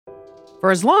For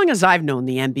as long as I've known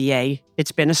the NBA,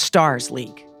 it's been a stars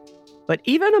league. But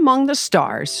even among the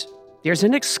stars, there's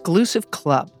an exclusive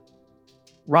club.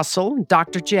 Russell and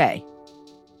Dr. J,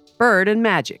 Bird and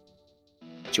Magic,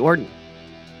 Jordan,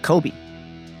 Kobe.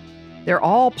 They're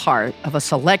all part of a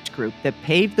select group that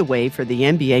paved the way for the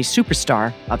NBA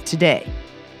superstar of today.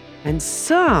 And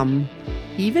some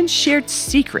even shared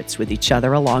secrets with each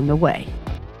other along the way.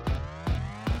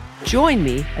 Join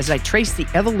me as I trace the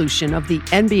evolution of the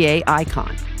NBA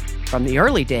icon from the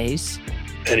early days.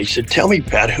 And he said, "Tell me,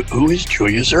 Pat, who is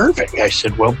Julius Erving?" I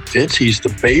said, "Well, Vince, he's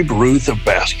the Babe Ruth of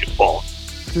basketball."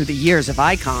 Through the years of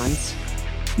icons.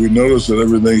 We noticed that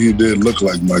everything he did looked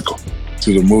like Michael.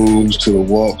 To the moves, to the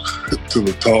walk, to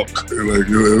the talk. Like,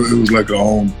 it was like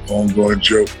an ongoing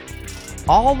joke.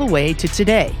 All the way to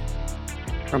today.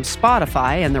 From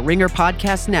Spotify and the Ringer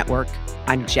Podcast Network,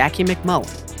 I'm Jackie McMullen,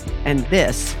 and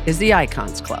this is the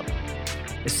Icons Club.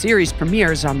 The series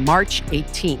premieres on March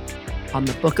 18th on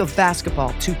the Book of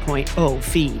Basketball 2.0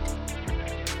 feed.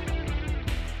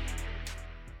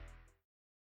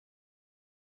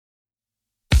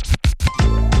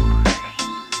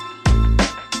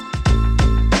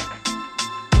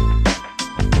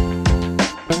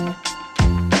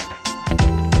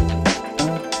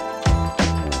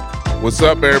 What's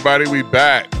up, everybody? We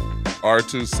back.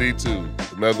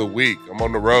 R2C2. Another week. I'm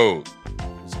on the road.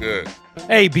 It's good.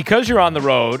 Hey, because you're on the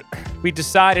road, we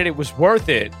decided it was worth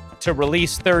it to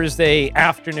release Thursday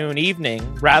afternoon,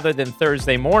 evening, rather than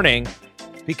Thursday morning,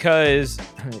 because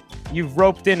you've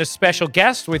roped in a special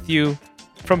guest with you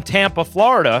from Tampa,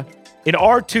 Florida, an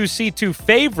R2C2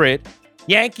 favorite,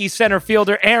 Yankee center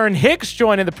fielder Aaron Hicks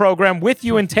joining the program with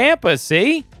you in Tampa,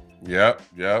 see? Yep.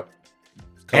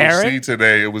 Coach Aaron? C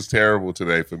today, it was terrible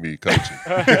today for me coaching.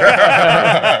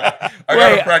 I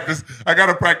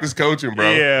gotta practice coaching,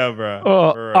 bro. Yeah, bro.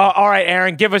 All right,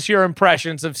 Aaron, give us your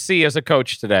impressions of C as a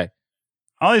coach today.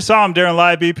 I only saw him during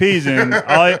live BPs, and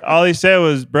all he said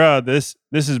was, "Bro, this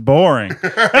is boring."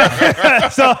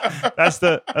 So that's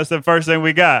the first thing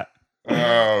we got.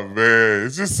 Oh man,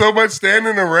 it's just so much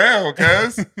standing around,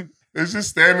 cuz. It's just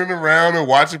standing around and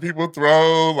watching people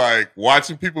throw, like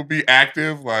watching people be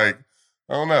active, like.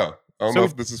 I don't know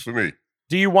if this is for me.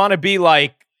 Do you want to be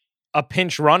like a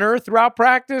pinch runner throughout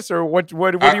practice, or what do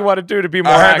you want to do to be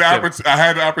more active? I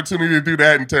had the opportunity to do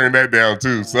that and turn that down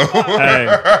too. So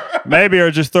maybe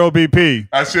or just throw BP.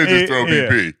 I should just throw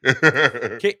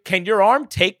BP. Can your arm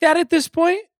take that at this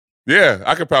point? Yeah,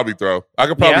 I could probably throw. I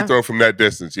could probably throw from that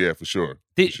distance. Yeah, for sure.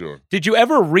 Did you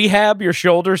ever rehab your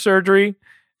shoulder surgery?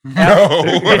 No.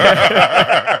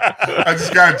 I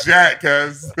just got jacked,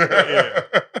 cuz.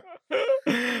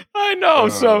 I know.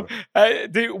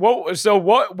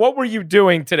 What were you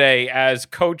doing today as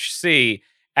Coach C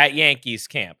at Yankees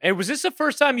camp? And was this the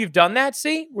first time you've done that,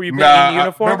 C? Were you in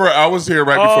uniform? Remember, I was here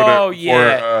right before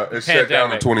it shut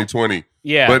down in 2020.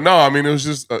 Yeah. But no, I mean, it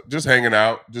was just hanging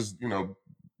out, just,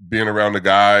 being around the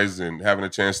guys and having a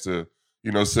chance to,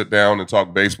 sit down and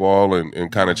talk baseball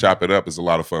and kind of chop it up is a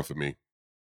lot of fun for me.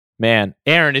 Man,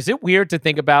 Aaron, is it weird to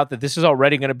think about that this is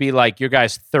already going to be like your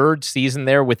guys' third season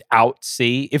there without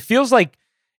C? It feels like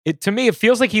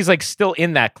he's like still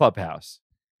in that clubhouse.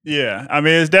 Yeah, I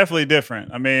mean, it's definitely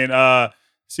different. I mean,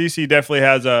 CC definitely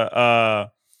has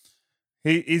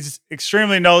he's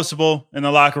extremely noticeable in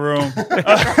the locker room.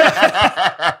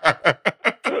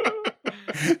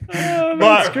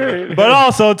 But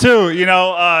also too,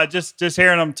 just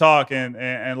hearing him talk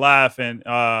and laugh and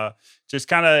just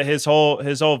kind of his whole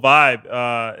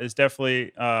vibe is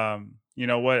definitely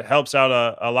what helps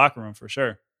out a locker room for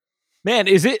sure. Man,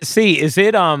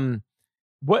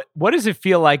 what does it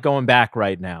feel like going back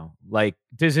right now? Like,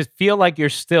 does it feel like you're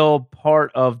still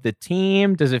part of the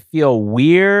team? Does it feel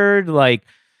weird? Like,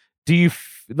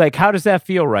 how does that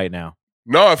feel right now?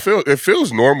 No, it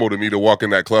feels normal to me to walk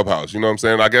in that clubhouse. You know what I'm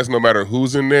saying? I guess no matter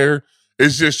who's in there,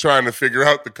 it's just trying to figure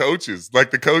out the coaches,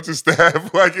 like the coaching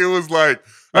staff. Like it was like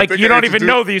you don't even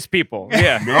know these people.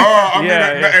 Yeah. No, I mean,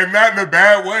 and not in a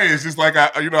bad way. It's just like I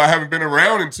haven't been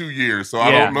around in 2 years, so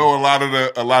I don't know a lot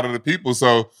of the people.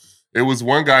 So it was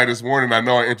one guy this morning. I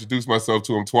know I introduced myself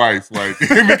to him twice, like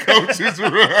in the coaches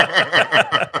room.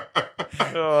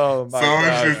 Oh my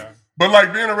God. It's just. But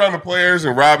like being around the players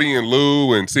and Robbie and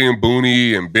Lou and seeing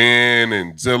Booney and Ben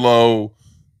and Zillow,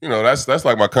 that's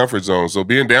like my comfort zone. So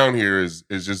being down here is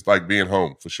just like being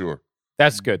home for sure.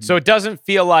 That's good. So it doesn't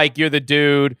feel like you're the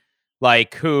dude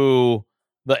like who,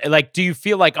 like, do you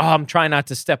feel like, oh, I'm trying not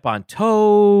to step on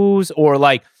toes, or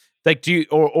like do you,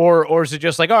 or is it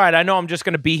just like, all right, I know I'm just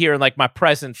going to be here and like my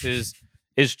presence is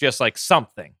just like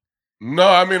something. No,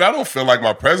 I mean, I don't feel like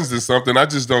my presence is something. I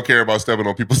just don't care about stepping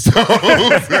on people's toes.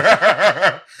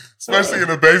 especially in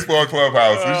a baseball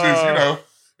clubhouse. It's just,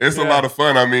 it's a lot of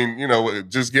fun. I mean,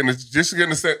 just getting a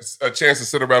chance to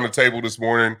sit around the table this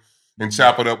morning and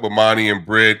chop it up with Monty and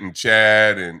Britt and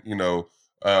Chad and,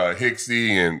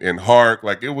 Hicksy and Hark.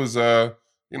 Like, it was, it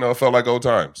felt like old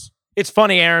times. It's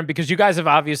funny, Aaron, because you guys have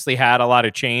obviously had a lot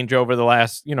of change over the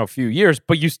last, few years,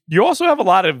 but you also have a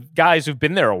lot of guys who've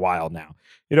been there a while now.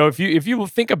 If you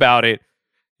think about it,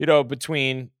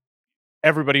 between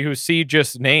everybody who C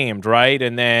just named, right?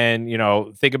 And then,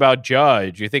 think about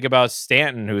Judge. You think about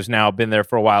Stanton, who's now been there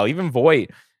for a while. Even Voit,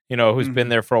 who's been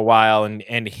there for a while. And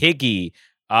Higgy,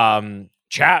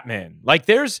 Chapman. Like,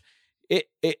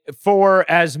 for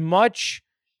as much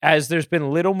as there's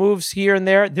been little moves here and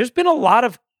there's been a lot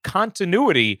of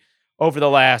continuity over the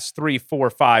last 3,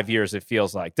 4, 5 years, it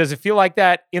feels like. Does it feel like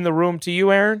that in the room to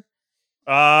you, Aaron?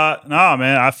 No,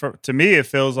 man. To me, it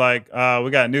feels like we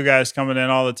got new guys coming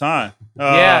in all the time.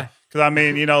 Yeah. Because, I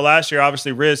mean, last year,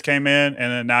 obviously, Riz came in,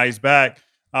 and then now he's back.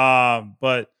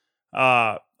 But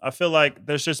I feel like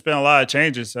there's just been a lot of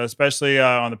changes, especially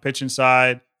on the pitching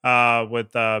side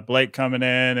with Blake coming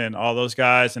in and all those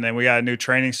guys. And then we got a new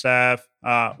training staff.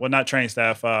 Not training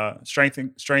staff,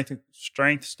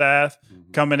 strength staff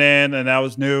coming in, and that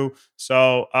was new.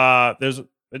 So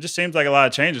it just seems like a lot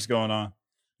of changes going on.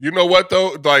 You know what,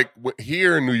 though? Like,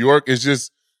 here in New York, it's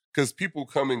just because people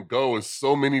come and go as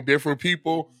so many different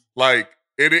people. Like,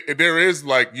 there is,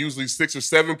 like, usually 6 or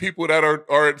 7 people that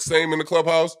are the same in the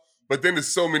clubhouse. But then there's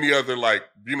so many other, like,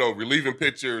 relieving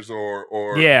pitchers or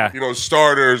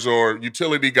starters or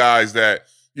utility guys that,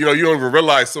 you don't even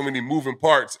realize so many moving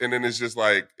parts. And then it's just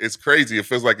like, it's crazy. It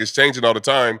feels like it's changing all the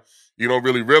time. You don't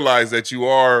really realize that you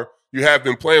have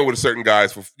been playing with certain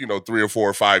guys for, 3 or 4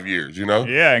 or 5 years,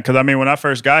 Yeah, because, I mean, when I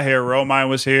first got here, Romine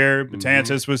was here,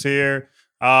 Betances was here,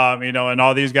 and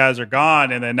all these guys are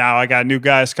gone. And then now I got new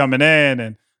guys coming in.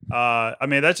 And, I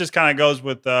mean, that just kind of goes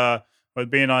with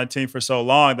being on a team for so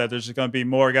long that there's just going to be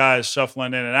more guys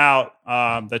shuffling in and out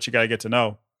that you got to get to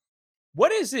know.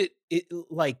 What is it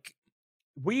like?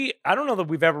 I don't know that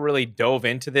we've ever really dove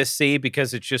into this, C,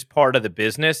 because it's just part of the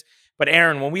business. But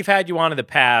Aaron, when we've had you on in the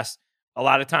past, a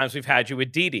lot of times we've had you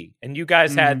with Didi, and you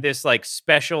guys had this like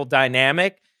special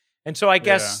dynamic. And so I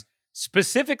guess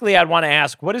specifically I'd want to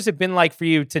ask, what has it been like for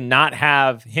you to not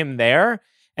have him there?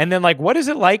 And then, like, what is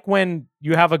it like when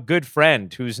you have a good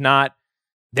friend who's not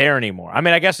there anymore? I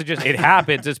mean, I guess it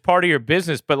happens. It's part of your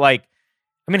business, but, like,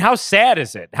 I mean, how sad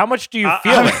is it? How much do you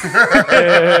feel it?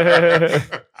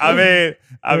 I mean,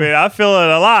 I feel it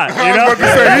a lot. I was about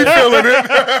to say, he's feeling it.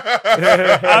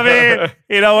 I mean,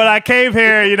 when I came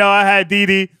here, I had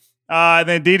Didi, and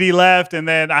then Didi left, and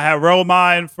then I had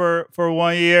Romine for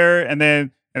 1 year, and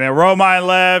then Romine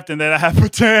left, and then I had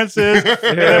Betances,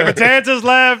 and then Betances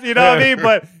left. You know what I mean?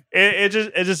 But it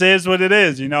just is what it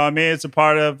is. You know what I mean? It's a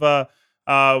part of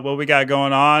what we got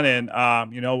going on, and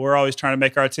we're always trying to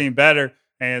make our team better.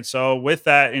 And so with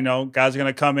that, guys are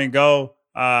going to come and go.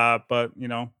 But,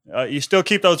 you still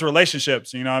keep those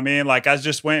relationships, you know what I mean? Like, I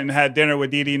just went and had dinner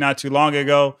with Didi not too long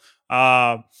ago.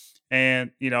 And,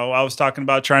 I was talking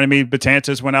about trying to meet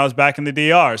Betances when I was back in the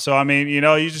DR. So, I mean, you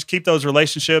just keep those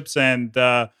relationships and,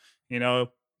 it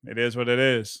is what it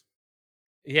is.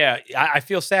 Yeah. I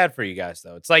feel sad for you guys,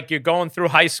 though. It's like you're going through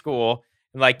high school.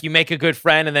 Like, you make a good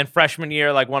friend, and then freshman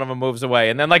year, like, one of them moves away.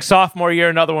 And then, like, sophomore year,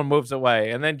 another one moves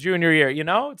away. And then junior year,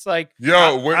 it's like...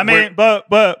 but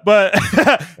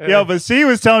C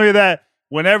was telling me that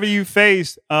whenever you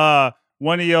face one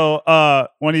of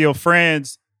your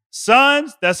friends'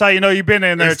 sons, that's how you know you've been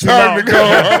in there too long. It's time to go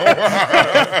home.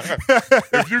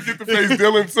 If you get to face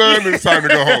Dylan's son, it's time to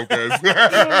go home, guys.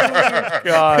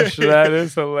 Gosh, that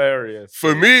is hilarious.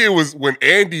 For me, it was when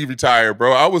Andy retired,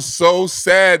 bro. I was so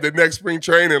sad the next spring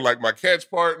training. Like, my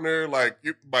catch partner, like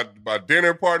my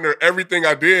dinner partner, everything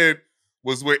I did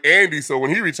was with Andy. So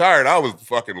when he retired, I was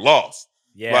fucking lost.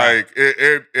 Yeah. Like,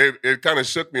 it kind of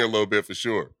shook me a little bit for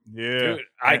sure. Yeah. Dude,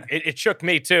 it shook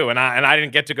me too, and I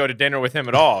didn't get to go to dinner with him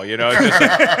at all. It's just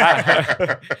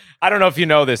I don't know if you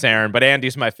know this, Aaron, but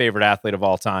Andy's my favorite athlete of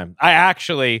all time. I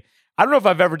don't know if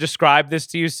I've ever described this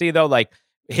to you, C, though. Like,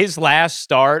 his last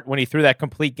start when he threw that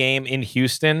complete game in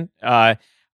Houston, I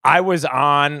was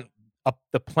on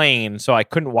the plane, so I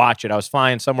couldn't watch it. I was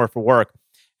flying somewhere for work.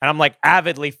 And I'm like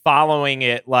avidly following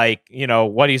it, like,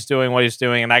 what he's doing.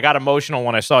 And I got emotional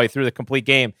when I saw he threw the complete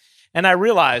game. And I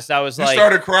realized I was You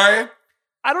started crying?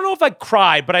 I don't know if I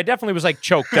cried, but I definitely was like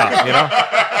choked up,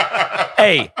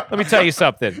 Hey, let me tell you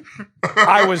something.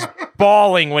 I was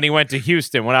bawling when he went to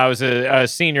Houston when I was a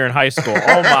senior in high school.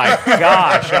 Oh my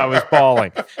gosh, I was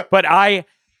bawling. But I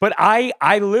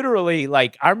literally,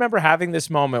 like, I remember having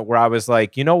this moment where I was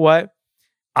like, you know what?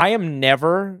 I am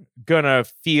never going to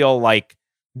feel like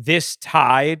this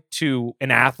tied to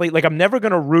an athlete. Like I'm never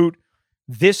going to root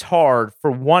this hard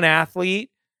for one athlete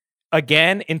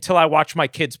again until I watch my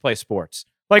kids play sports.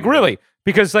 Like really,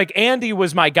 because like Andy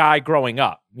was my guy growing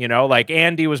up, like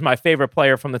Andy was my favorite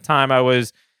player from the time I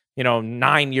was,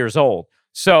 9 years old.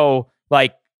 So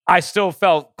like I still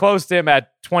felt close to him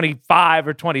at 25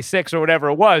 or 26 or whatever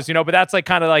it was, but that's like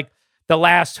kind of like the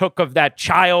last hook of that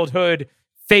childhood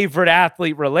favorite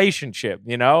athlete relationship,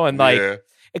 and like,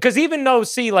 because even though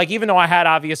I had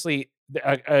obviously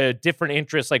a different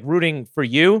interest, like rooting for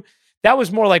you, that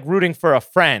was more like rooting for a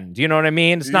friend. You know what I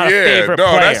mean? It's not a favorite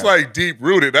player. That's like deep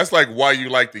rooted. That's like why you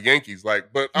like the Yankees.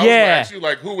 Like, but I was gonna ask you,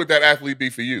 like, who would that athlete be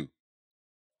for you?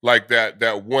 Like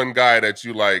that one guy that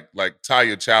you like tie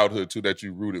your childhood to that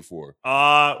you rooted for.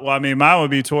 Well, I mean, mine would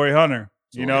be Torrey Hunter.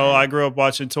 I grew up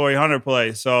watching Torrey Hunter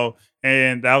play. So,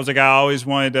 and that was a guy I always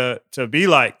wanted to be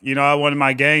like. I wanted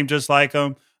my game just like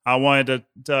him. I wanted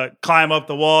to climb up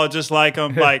the wall just like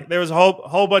him. Like there was a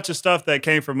whole bunch of stuff that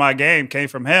came from my game, came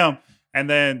from him. And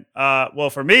then,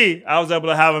 for me, I was able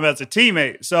to have him as a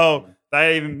teammate. So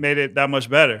that even made it that much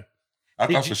better. I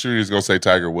thought for sure he was going to say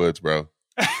Tiger Woods, bro.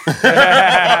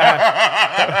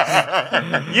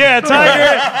 Yeah,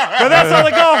 Tiger. But that's on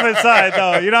the golfing side,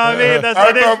 though. You know what I mean? I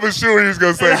thought for sure he was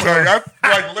going to say Tiger.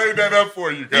 I laid that up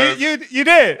for you guys. You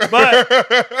did. But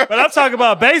I'm talking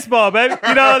about baseball, baby.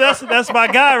 That's my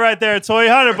guy right there, Torrey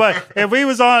Hunter. But if we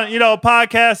was on, a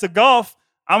podcast of golf,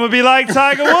 I'm going to be like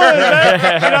Tiger Woods,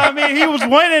 man. You know what I mean? He was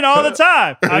winning all the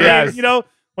time. I mean,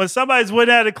 when somebody's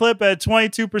winning at a clip at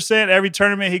 22% every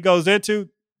tournament he goes into,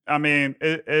 I mean,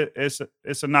 it's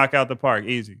a knockout the park,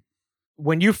 easy.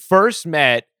 When you first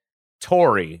met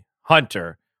Torrey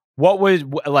Hunter, what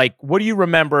do you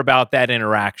remember about that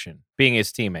interaction, being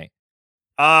his teammate?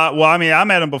 Well, I mean, I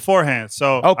met him beforehand.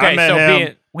 So okay, I met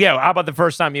him. How about the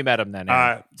first time you met him then?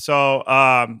 So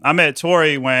I met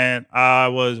Torrey when I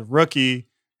was rookie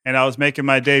and I was making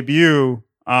my debut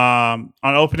on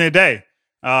opening day.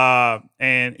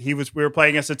 And we were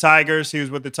playing against the Tigers. He was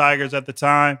with the Tigers at the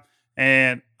time.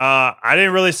 And I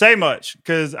didn't really say much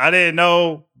because I didn't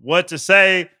know what to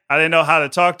say. I didn't know how to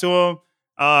talk to him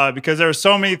because there were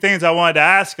so many things I wanted to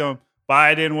ask him, but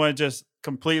I didn't want to just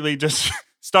completely just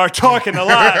start talking a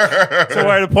lot to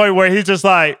where the point where he's just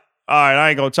like, all right, I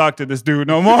ain't going to talk to this dude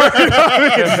no more. He's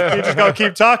just going to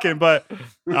keep talking. But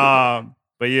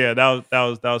yeah,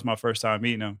 that was my first time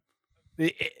meeting him.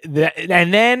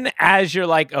 And then as you're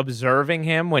like observing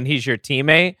him when he's your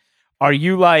teammate, are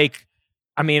you like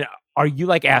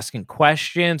asking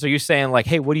questions? Are you saying like,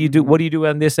 hey, what do you do? What do you do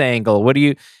on this angle? What do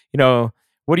you on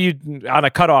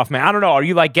a cutoff, man? I don't know. Are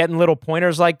you like getting little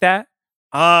pointers like that?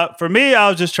 For me, I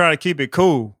was just trying to keep it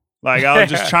cool. Like I was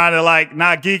just trying to like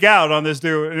not geek out on this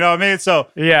dude. You know what I mean? So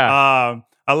yeah.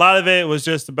 A lot of it was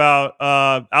just about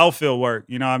outfield work,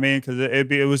 you know what I mean? Because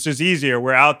it was just easier.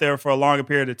 We're out there for a longer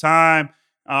period of time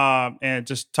and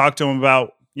just talk to him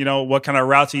about, what kind of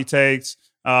routes he takes,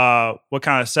 what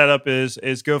kind of setup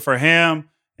is good for him,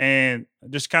 and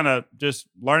just kind of just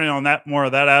learning on that more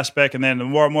of that aspect. And then the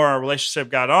more and more our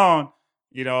relationship got on,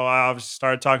 I obviously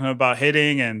started talking about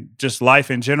hitting and just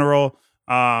life in general.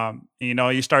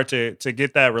 You start to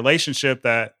get that relationship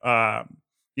that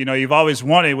you've always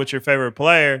wanted with your favorite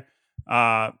player,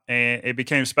 and it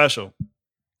became special.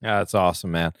 Yeah, that's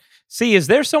awesome, man. See, is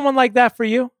there someone like that for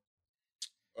you?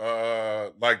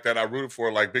 Like that I rooted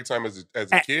for, like big time as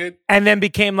a kid, and then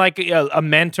became like a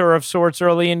mentor of sorts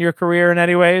early in your career in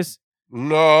any ways?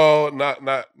 No,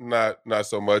 not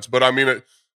so much. But I mean,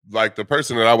 like the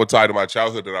person that I would tie to my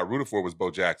childhood that I rooted for was Bo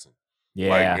Jackson.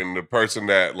 Yeah, and the person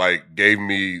that like gave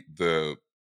me the,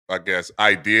 I guess,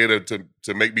 idea to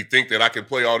make me think that I could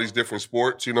play all these different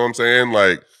sports. You know what I'm saying?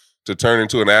 Like to turn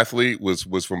into an athlete was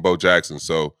from Bo Jackson.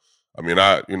 So. I mean,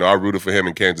 I rooted for him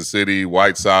in Kansas City,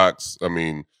 White Sox. I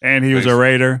mean, and he was a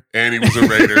Raider. Yeah,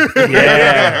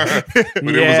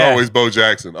 but it was always Bo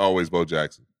Jackson. Always Bo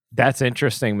Jackson. That's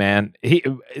interesting, man. He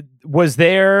was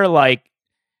there. Like,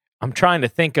 I'm trying to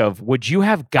think of. Would you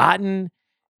have gotten?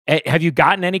 Have you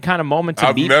gotten any kind of moment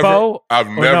to meet Bo? I've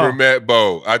never met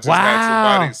Bo. I just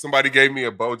had somebody gave me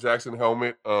a Bo Jackson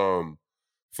helmet for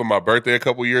my birthday a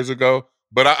couple years ago.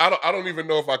 But I don't even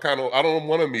know if I don't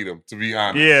want to meet him, to be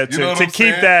honest. Yeah, to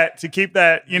keep that,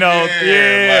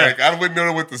 like I wouldn't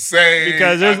know what to say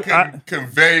because I couldn't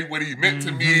convey what he meant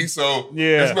to me. So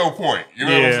there's no point. You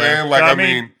know what I'm saying? Like I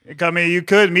mean, you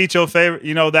could meet your favorite,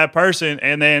 that person,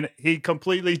 and then he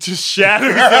completely just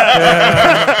shatters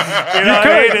that. What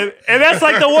I mean? And that's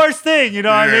like the worst thing. You know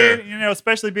what I mean?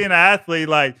 Especially being an athlete,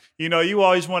 like you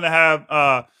always want to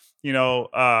have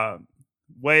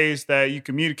ways that you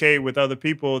communicate with other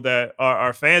people that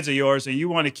are fans of yours, and you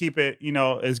want to keep it,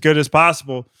 as good as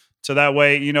possible. So that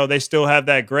way, they still have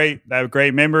that great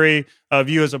memory of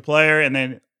you as a player, and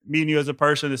then meeting you as a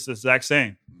person is the exact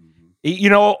same.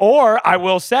 Or I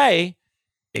will say,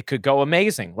 it could go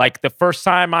amazing. Like the first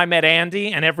time I met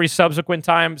Andy, and every subsequent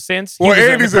time since.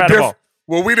 Andy's incredible.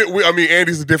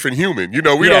 Andy's a different human. We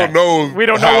don't know. We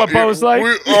don't know what Bo's like,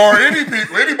 or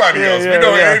anybody else. We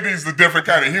know Andy's a different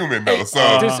kind of human, though.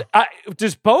 So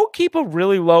does Bo keep a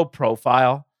really low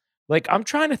profile? Like, I'm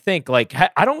trying to think. Like,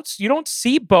 you don't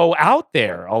see Bo out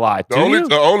there a lot. The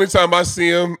only time I see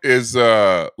him is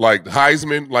like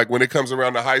Heisman. Like when it comes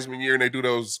around the Heisman year and they do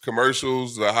those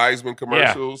commercials, the Heisman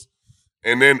commercials,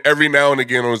 and then every now and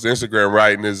again on his Instagram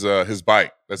riding his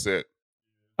bike. That's it.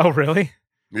 Oh, really?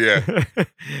 Yeah.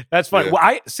 That's fun. Yeah.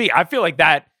 Well, I feel like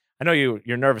that. I know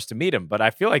you're nervous to meet him, but I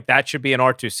feel like that should be an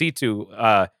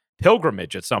R2C2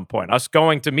 pilgrimage at some point. Us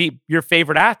going to meet your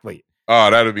favorite athlete. Oh,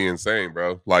 that'd be insane,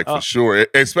 bro. Like for sure.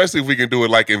 Especially if we can do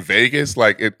it like in Vegas,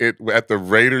 like it at the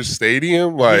Raiders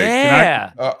Stadium. Like,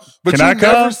 yeah. But you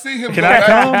never see him go back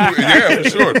to do, yeah, for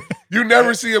sure. You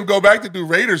never see him go back to do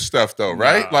Raiders stuff though,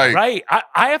 right? Like, right.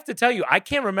 I have to tell you, I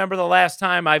can't remember the last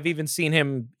time I've even seen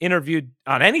him interviewed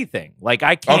on anything. Like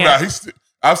I can't. Oh no,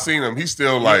 I've seen him. He's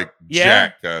still like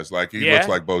Jack, guys. Like he looks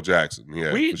like Bo Jackson.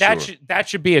 Yeah, that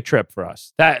should be a trip for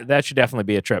us. That should definitely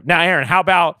be a trip. Now, Aaron, how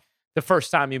about the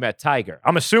first time you met Tiger?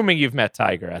 I'm assuming you've met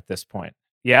Tiger at this point.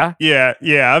 Yeah? Yeah,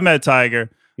 I've met Tiger.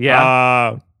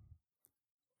 Yeah.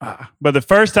 But the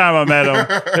first time I met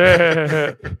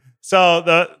him, so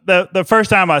the first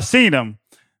time I seen him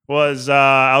was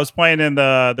I was playing in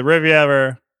the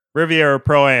Riviera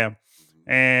Pro-Am.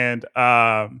 And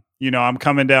I'm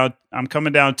coming down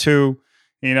to,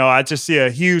 I just see a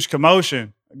huge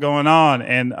commotion going on,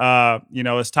 and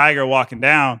it's Tiger walking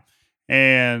down,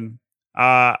 and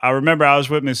I remember I was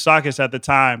with Moustakis at the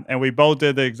time, and we both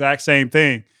did the exact same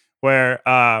thing where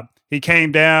he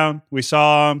came down, we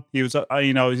saw him, he was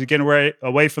he was getting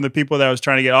away from the people that was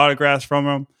trying to get autographs from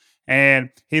him, and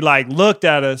he like looked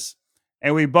at us,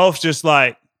 and we both just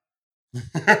like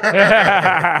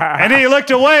and he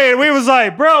looked away, and we was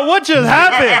like, bro, what just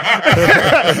happened?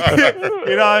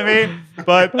 You know what I mean?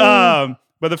 But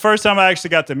the first time I actually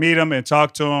got to meet him and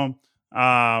talk to him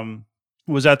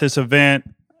was at this event,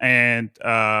 and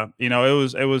it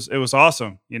was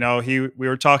awesome. We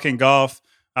were talking golf.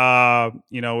 We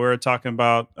were talking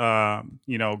about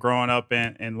growing up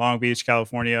in Long Beach,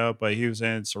 California, but he was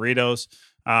in Cerritos.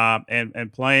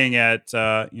 And playing at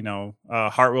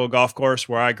Hartwell Golf Course,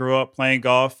 where I grew up playing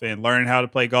golf and learning how to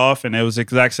play golf, and it was the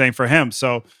exact same for him.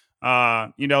 So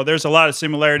there's a lot of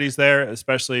similarities there,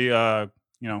 especially growing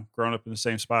up in the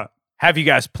same spot. Have you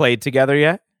guys played together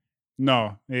yet?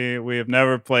 No, we have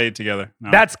never played together.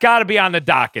 No. That's got to be on the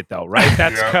docket, though, right?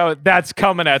 That's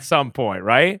coming at some point,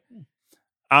 right?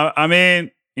 I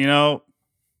mean,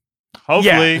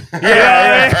 hopefully.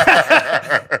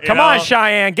 Yeah. Come on,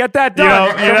 Cheyenne, get that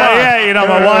done.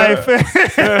 My wife.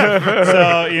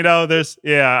 So, there's,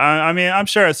 I'm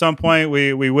sure at some point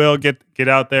we will get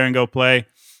out there and go play.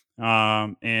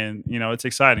 And it's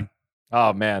exciting.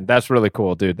 Oh man, that's really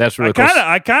cool, dude. That's really cool.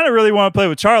 I kind of really want to play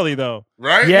with Charlie though.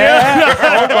 Right? Yeah.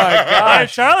 Oh my god.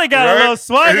 Charlie got a little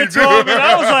swagger to him, and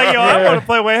I was like, I want to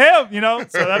play with him.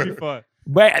 So that'd be fun.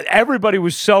 But everybody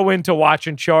was so into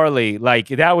watching Charlie. Like,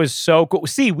 that was so cool.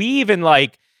 See, we even I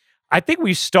think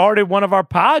we started one of our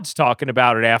pods talking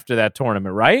about it after that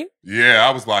tournament, right? Yeah,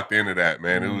 I was locked into that,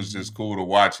 man. It was just cool to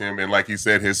watch him. And like he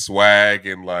said, his swag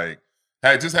and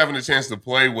just having a chance to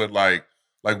play with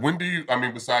when do you,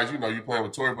 besides, you playing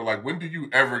with Tori, but when do you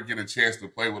ever get a chance to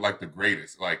play with the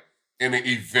greatest, in an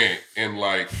event and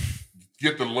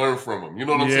get to learn from him? You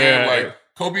know what I'm saying?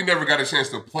 Kobe never got a chance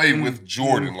to play with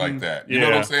Jordan like that. You know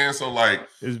what I'm saying? So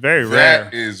it's very rare.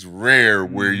 That is rare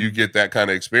where you get that kind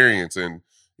of experience, and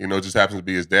it just happens to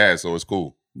be his dad, so it's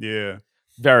cool. Yeah.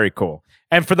 Very cool.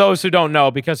 And for those who don't know,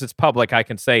 because it's public, I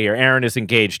can say here, Aaron is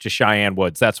engaged to Cheyenne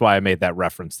Woods. That's why I made that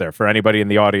reference there. For anybody in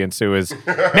the audience who is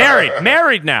married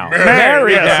now.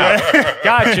 Married now.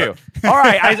 Got you. All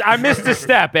right. I missed a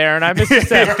step, Aaron. I missed a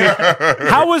step.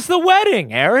 How was the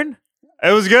wedding, Aaron?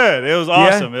 It was good. It was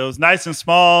awesome. Yeah. It was nice and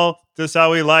small, just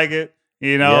how we like it.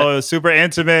 It was super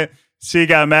intimate. She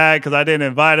got mad because I didn't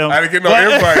invite him. I didn't get no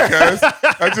invite, cuz.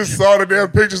 I just saw the damn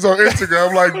pictures on Instagram.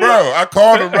 I'm like, bro, I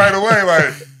called him right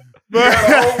away. You had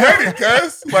a whole wedding,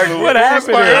 cuz. What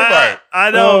happened? I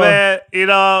know,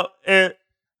 man.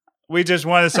 We just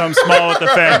wanted something small with the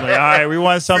family. All right, we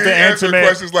wanted something intimate.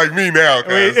 Questions like me now,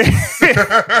 cuz.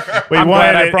 We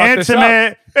wanted it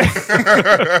intimate.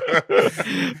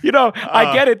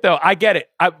 I get it though. I get it.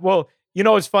 You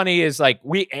know what's funny is like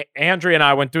Andrea and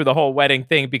I went through the whole wedding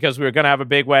thing because we were going to have a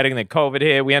big wedding. Then COVID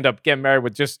hit. We ended up getting married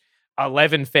with just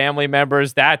 11 family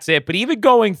members. That's it. But even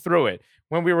going through it,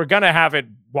 when we were going to have it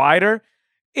wider,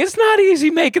 it's not easy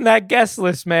making that guest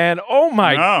list, man. Oh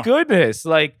my goodness.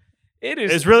 Like it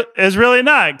is. It's really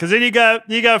not. Cause then you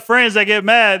got friends that get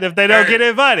mad if they don't get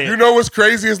invited. You know what's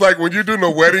crazy is like when you're doing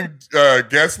a wedding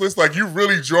guest list, like you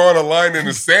really drawing a line in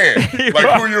the sand,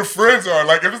 like who your friends are.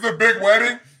 Like if it's a big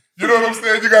wedding, you know what I'm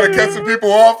saying? You got to cut some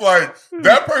people off. Like,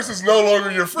 that person's no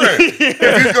longer your friend.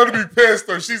 Because he's going to be pissed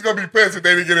or she's going to be pissed if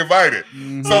they didn't get invited.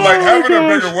 So, like, having a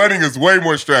bigger wedding is way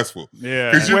more stressful. Yeah.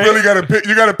 Because you really got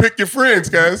to pick your friends,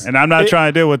 guys. And I'm not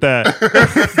trying to deal with that.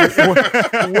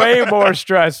 Way more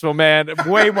stressful, man.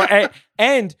 Way more.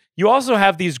 And you also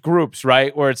have these groups,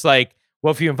 right? Where it's like, well,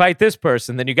 if you invite this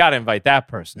person, then you got to invite that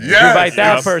person. Yes, you invite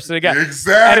that person again.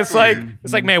 Exactly. And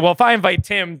it's like, man, well, if I invite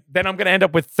Tim, then I'm going to end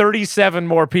up with 37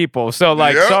 more people. So,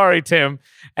 like, sorry, Tim.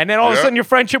 And then all of a sudden, your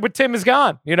friendship with Tim is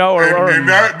gone, you know? And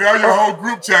now your whole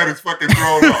group chat is fucking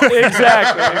thrown off.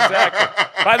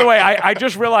 Exactly. By the way, I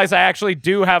just realized I actually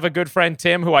do have a good friend,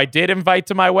 Tim, who I did invite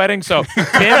to my wedding. So,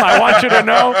 Tim, I want you to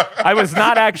know I was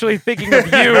not actually thinking of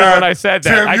you when I said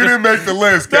that. Tim, you didn't make the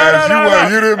list, guys.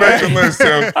 You didn't make the list,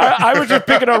 Tim. I was just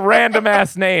picking a random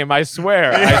ass name. I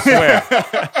swear.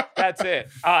 That's it.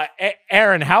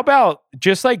 Aaron, how about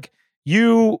just like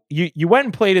you went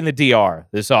and played in the DR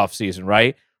this offseason,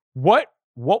 right? What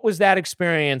was that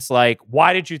experience like?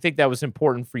 Why did you think that was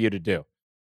important for you to do?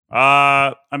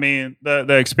 I mean,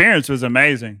 the experience was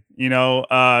amazing. You know,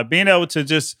 being able to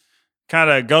just kind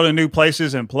of go to new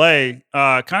places and play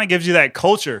kind of gives you that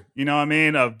culture, you know what I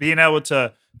mean, of being able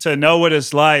to know what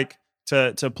it's like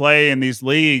to play in these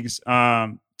leagues,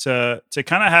 to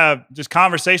kind of have just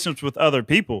conversations with other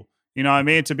people, you know what I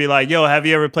mean? To be like, yo, have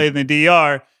you ever played in the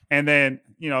DR? And then,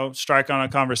 you know, strike on a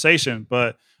conversation.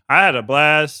 But I had a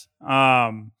blast.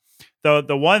 The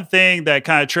one thing that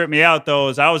kind of tripped me out, though,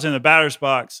 is I was in the batter's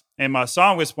box and my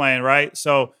song was playing, right?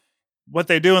 So what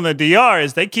they do in the DR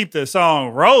is they keep the song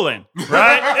rolling,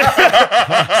 right?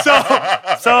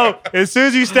 so as soon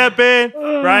as you step in,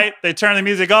 right, they turn the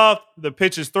music off, the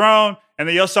pitch is thrown, and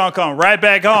then your song comes right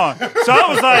back on. So I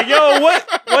was like, yo,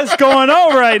 what's going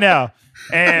on right now?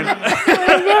 And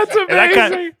that's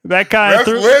amazing. That kind of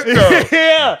That's lit, though.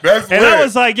 Yeah. That's lit. And I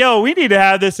was like, yo, we need to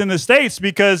have this in the States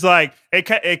because like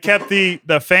it kept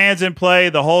the fans in play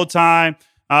the whole time,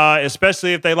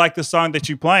 especially if they like the song that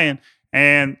you're playing.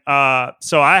 And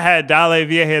so I had Dale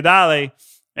Vieja Dale,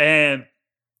 and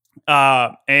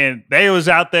they was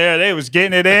out there, they was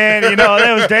getting it in, you know,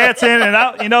 they was dancing,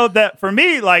 and you know, that for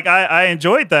me, like I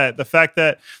enjoyed that, the fact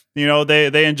that, you know,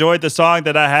 they enjoyed the song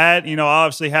that I had, you know,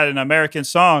 obviously had an American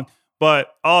song,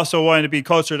 but also wanted to be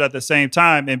cultured at the same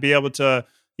time and be able to,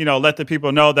 you know, let the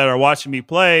people know that are watching me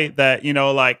play that, you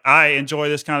know, like I enjoy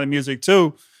this kind of music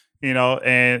too, you know,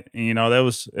 and, you know, it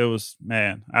was,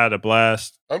 man, I had a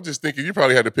blast. I'm just thinking you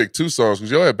probably had to pick two songs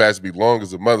because your at-bats be long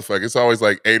as a motherfucker. It's always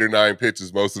like 8 or 9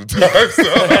 pitches most of the time. So.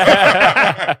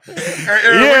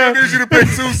 Aaron, we need you to pick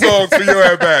 2 songs for your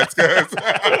at-bats, guys.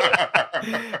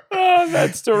 Oh,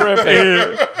 that's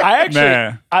terrific. I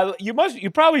actually,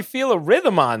 you probably feel a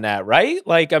rhythm on that, right?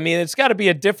 Like, I mean, it's got to be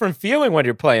a different feeling when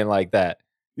you're playing like that.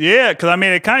 Yeah, because I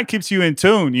mean, it kind of keeps you in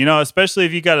tune, you know, especially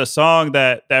if you got a song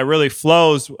that really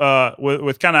flows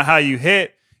with kind of how you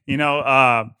hit, you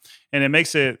know, and it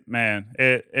makes it, man,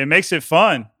 it makes it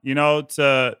fun, you know,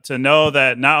 to know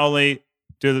that not only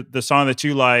do the song that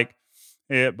you like,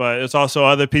 but it's also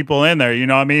other people in there, you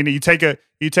know what I mean? You take a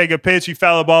pitch, you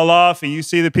foul the ball off, and you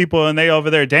see the people and they over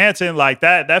there dancing like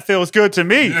that. That feels good to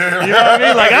me. Yeah. You know what I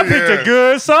mean? Like I picked a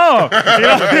good song. You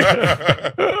know what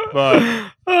I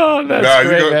mean? Oh, that's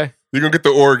great, man. You're going to get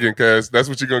the organ, cuz that's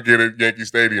what you're going to get at Yankee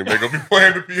Stadium. They're going to be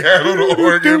playing the piano, the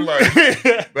organ.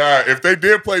 Like, if they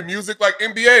did play music like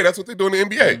NBA, that's what they do in the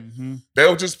NBA. Mm-hmm.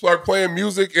 They'll just start playing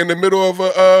music in the middle of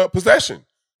a possession.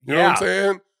 You know what I'm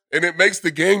saying? And it makes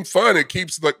the game fun. It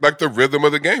keeps like the rhythm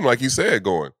of the game, like you said,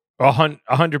 going.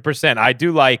 100%. I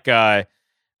do like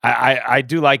I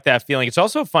do like that feeling. It's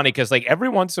also funny because like every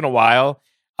once in a while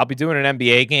I'll be doing an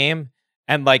NBA game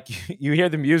and like you hear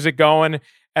the music going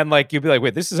and like you'll be like,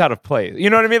 wait, this is how to play. You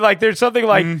know what I mean? Like there's something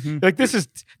like like this is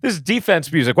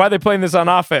defense music. Why are they playing this on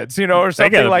offense? You know, or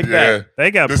something like that. They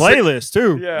got playlists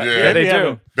too. Yeah, they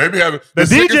do. They be having the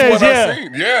DJs. I've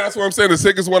seen. Yeah, that's what I'm saying. The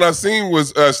sickest one I've seen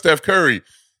was Steph Curry.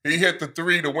 He hit the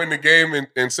 3 to win the game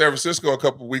in San Francisco a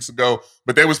couple of weeks ago,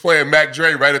 but they was playing Mac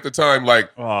Dre right at the time. Like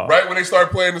right when they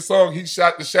started playing the song, he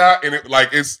shot the shot, and it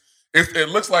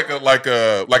looks like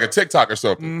a TikTok or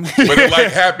something, but it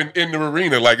like happened in the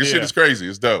arena. Like this shit is crazy.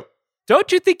 It's dope.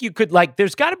 Don't you think you could, like,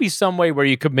 there's got to be some way where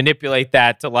you could manipulate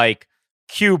that to, like,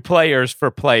 cue players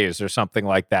for plays or something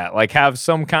like that? Like, have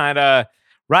some kind of,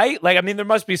 right? Like, I mean, there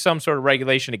must be some sort of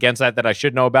regulation against that I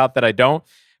should know about that I don't.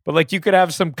 But, like, you could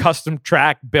have some custom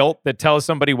track built that tells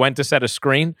somebody when to set a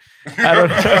screen. I don't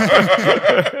know.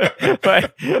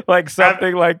 like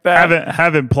something like that.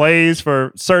 Having plays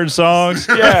for certain songs.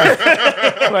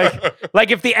 Yeah.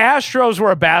 like if the Astros were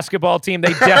a basketball team,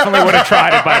 they definitely would have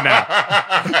tried it by now.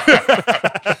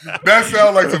 That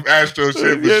sounds like some Astro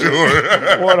shit for sure.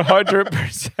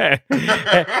 100%.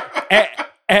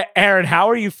 Aaron, how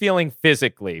are you feeling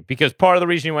physically? Because part of the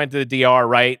reason you went to the DR,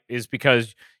 right, is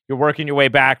because you're working your way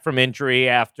back from injury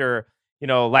after,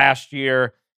 last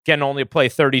year, getting only to play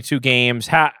 32 games.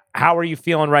 How are you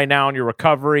feeling right now in your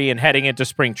recovery and heading into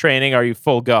spring training? Are you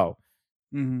full go?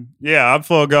 Mm-hmm. Yeah, I'm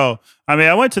full go. I mean,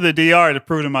 I went to the DR to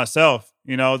prove to myself,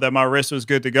 that my wrist was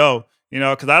good to go,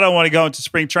 because I don't want to go into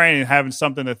spring training having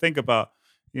something to think about,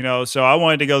 so I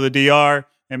wanted to go to the DR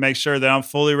and make sure that I'm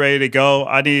fully ready to go.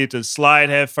 I needed to slide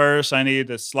head first. I needed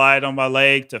to slide on my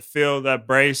leg to feel that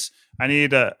brace. I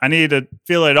needed to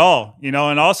feel it all, and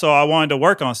also I wanted to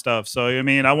work on stuff. So,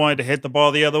 I wanted to hit the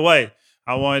ball the other way.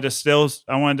 I wanted to steal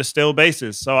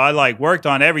bases. So I worked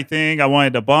on everything. I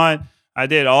wanted to bunt. I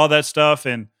did all that stuff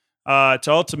and to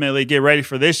ultimately get ready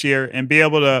for this year and be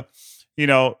able to,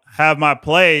 have my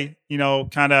play,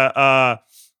 kind of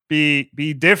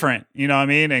be different,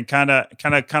 and kind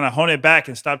of hone it back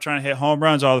and stop trying to hit home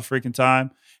runs all the freaking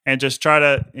time and just try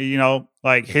to,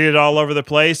 hit it all over the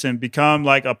place and become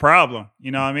like a problem.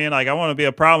 I want to be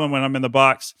a problem when I'm in the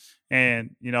box.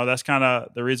 And, that's kind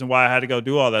of the reason why I had to go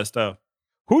do all that stuff.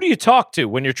 Who do you talk to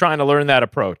when you're trying to learn that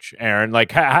approach, Aaron?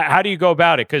 Like, how do you go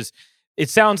about it? Because it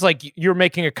sounds like you're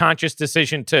making a conscious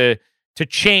decision to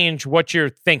change what you're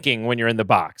thinking when you're in the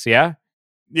box. Yeah.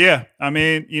 Yeah.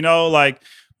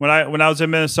 When I was in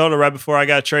Minnesota right before I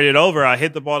got traded over, I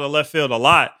hit the ball to left field a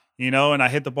lot, and I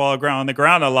hit the ball on the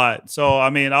ground a lot. So,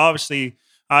 obviously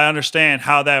I understand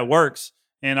how that works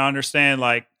and I understand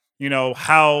how,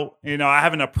 I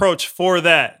have an approach for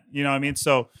that,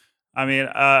 So,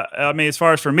 as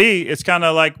far as for me, it's kind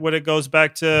of like what it goes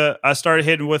back to. I started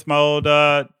hitting with my old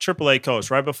AAA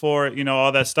coach right before,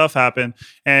 all that stuff happened.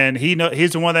 And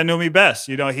he's the one that knew me best.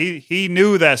 He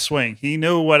knew that swing. He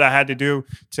knew what I had to do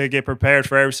to get prepared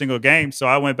for every single game. So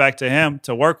I went back to him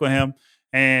to work with him.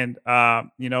 And,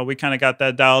 we kind of got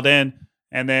that dialed in.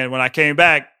 And then when I came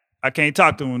back, I can't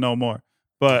talk to him no more.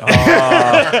 But,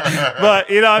 but But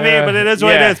it is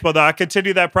what it is. But I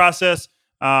continue that process.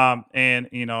 Now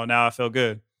I feel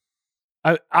good.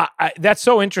 That's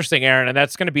so interesting, Aaron, and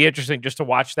that's going to be interesting just to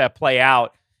watch that play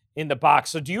out in the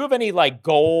box. So, do you have any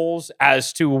goals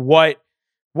as to what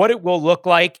it will look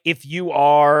like if you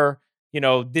are,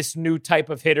 this new type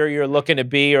of hitter you're looking to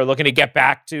be or looking to get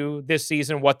back to this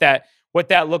season? What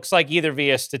that looks like, either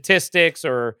via statistics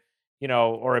or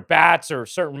or at bats or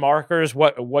certain markers.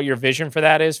 What your vision for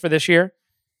that is for this year?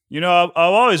 I've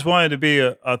always wanted to be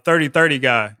a 30-30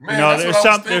 guy. Man,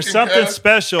 there's something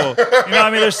special.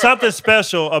 There's something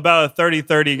special about a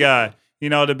 30-30 guy.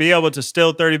 To be able to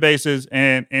steal 30 bases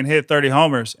and hit 30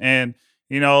 homers. And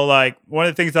one of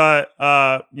the things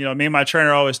me and my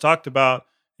trainer always talked about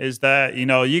is that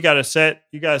you got to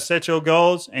set your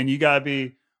goals and you got to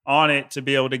be on it to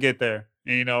be able to get there.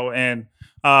 And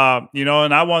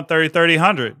I want 30, 30,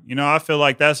 100. I feel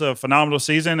like that's a phenomenal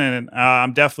season and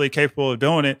I'm definitely capable of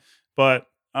doing it. But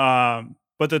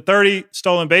the 30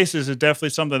 stolen bases is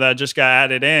definitely something that just got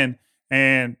added in.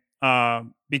 And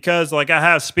because I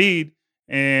have speed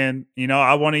and,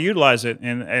 I want to utilize it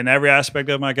in every aspect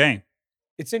of my game.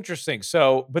 It's interesting.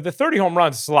 So, but the 30 home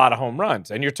runs is a lot of home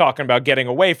runs. And you're talking about getting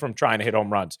away from trying to hit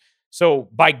home runs. So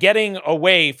by getting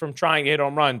away from trying to hit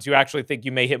home runs, you actually think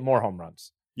you may hit more home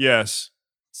runs? Yes.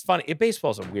 It's funny.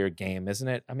 Baseball's a weird game, isn't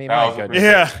it? I mean, my goodness.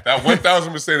 Yeah. That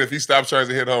 1,000%, if he stopped trying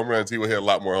to hit home runs, he would hit a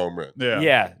lot more home runs.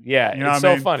 Yeah. It's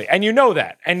so funny. And you know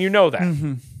that.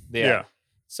 Mm-hmm. Yeah.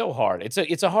 So hard.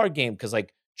 It's a hard game because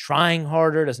trying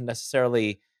harder doesn't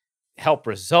necessarily help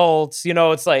results.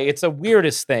 It's a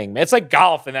weirdest thing. It's like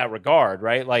golf in that regard,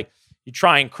 right? You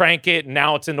try and crank it and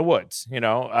now it's in the woods,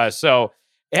 So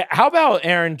how about,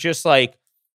 Aaron, just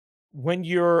when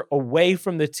you're away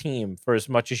from the team for as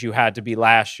much as you had to be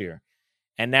last year,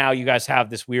 and now you guys have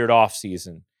this weird off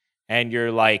season, and you're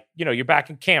you're back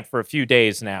in camp for a few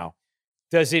days now.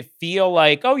 Does it feel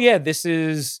like, oh yeah, this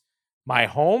is my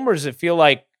home, or does it feel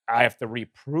like I have to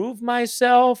reprove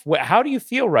myself? How do you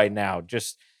feel right now,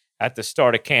 just at the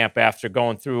start of camp after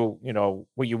going through,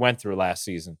 what you went through last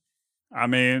season? I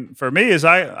mean, for me, is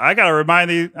I gotta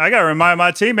remind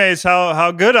my teammates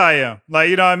how good I am. Like,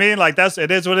 you know what I mean? Like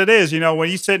it is what it is. You know, when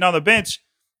you sitting on the bench,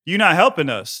 you're not helping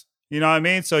us. You know what I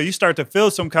mean? So you start to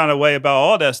feel some kind of way about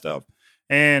all that stuff.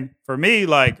 And for me,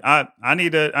 like I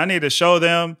need to show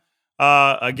them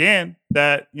again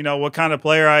that, you know, what kind of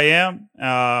player I am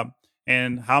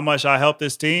and how much I help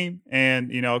this team,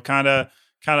 and, you know, kind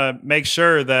of make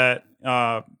sure that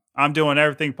I'm doing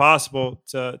everything possible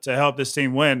to help this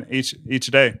team win each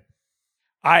day.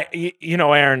 You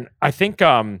know, Aaron, I think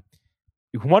one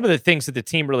of the things that the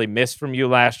team really missed from you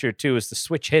last year too is the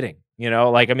switch hitting. You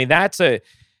know, like, I mean, that's a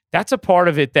part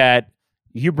of it that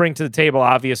you bring to the table,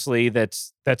 obviously,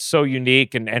 that's so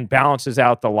unique and balances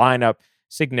out the lineup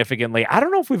significantly. I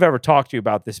don't know if we've ever talked to you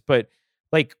about this, but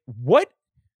like,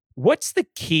 what's the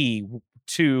key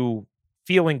to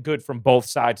feeling good from both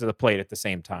sides of the plate at the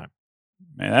same time?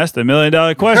 Man, that's the $1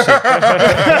 million question.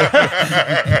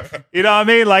 You know what I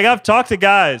mean? Like, I've talked to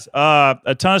guys,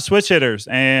 a ton of switch hitters,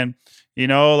 and, you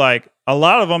know, like, a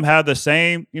lot of them have the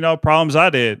same, you know, problems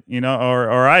I did, you know,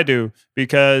 or I do,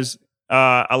 because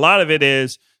a lot of it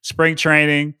is spring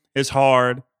training is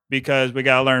hard because we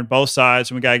got to learn both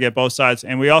sides, and we got to get both sides,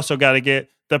 and we also got to get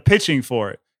the pitching for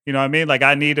it. You know what I mean? Like,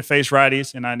 I need to face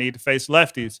righties and I need to face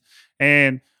lefties,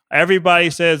 and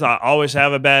everybody says I always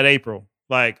have a bad April.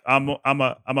 Like, I'm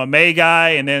a May guy,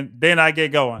 and then I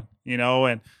get going, you know.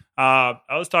 And I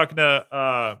was talking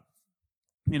to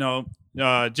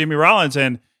Jimmy Rollins,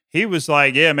 and he was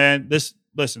like, "Yeah, man,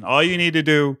 listen, all you need to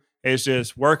do is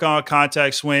just work on a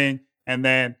contact swing, and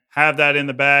then have that in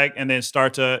the bag, and then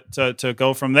start to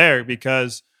go from there.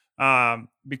 Because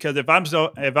if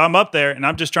I'm up there and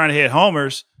I'm just trying to hit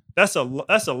homers, that's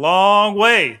a long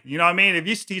way. You know what I mean? If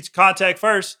you teach contact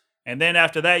first, and then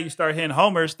after that you start hitting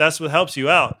homers, that's what helps you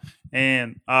out.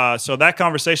 And so that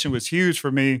conversation was huge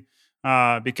for me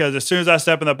because as soon as I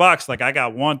step in the box, like, I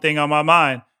got one thing on my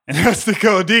mind, and that's to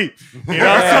go deep. You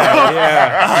know,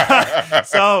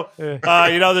 so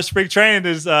you know, the spring training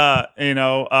is I'm going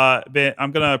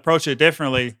to approach it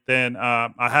differently than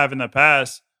I have in the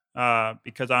past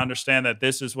because I understand that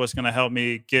this is what's going to help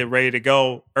me get ready to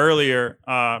go earlier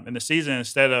in the season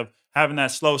instead of having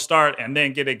that slow start and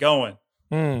then get it going.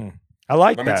 I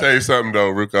like that. Let me tell you something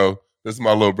though, Rucco. This is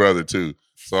my little brother too.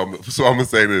 So I'm gonna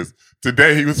say this.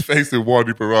 Today he was facing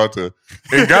Wandy Peralta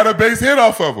and got a base hit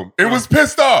off of him. It was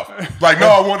pissed off. Like, no,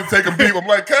 I want to take him deep. I'm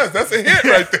like, cuz, that's a hit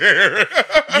right there.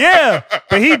 Yeah,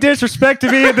 but he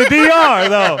disrespected me in the DR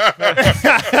though.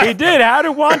 He did. How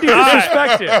did Wandy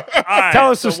disrespect you? Right.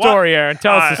 Tell us the story, Aaron.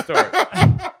 Tell us the story.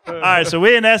 All right, so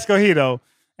we're in Escogido,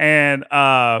 and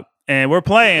we're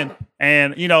playing.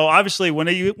 And, you know, obviously when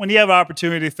you have an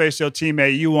opportunity to face your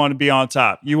teammate, you want to be on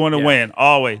top. You want to win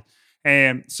always.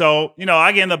 And so, you know,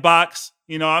 I get in the box,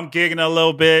 you know, I'm gigging a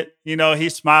little bit, you know,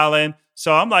 he's smiling.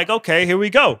 So I'm like, okay, here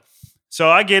we go. So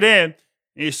I get in.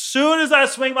 As soon as I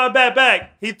swing my bat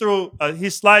back, he threw he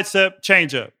slide step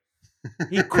changeup.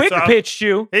 He quick pitched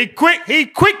you. He quick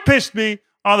pitched me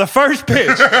on the first pitch.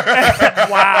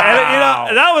 Wow. And, you know,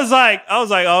 and I was like,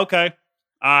 oh, okay,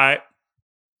 all right.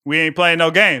 We ain't playing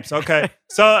no games. Okay.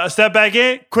 So I step back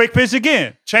in, quick pitch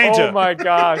again, change up. Oh my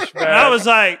gosh, man. And I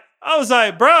was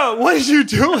like, bro, what is you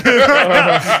doing right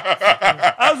now?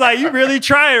 I was like, you really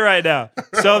trying right now.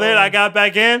 So then I got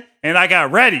back in and I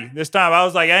got ready this time. I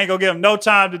was like, I ain't gonna give him no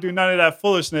time to do none of that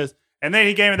foolishness. And then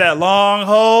he gave me that long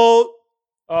hold.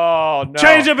 Oh no.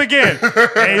 Change up again.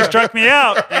 And he struck me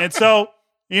out. And so,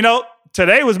 you know,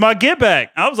 today was my get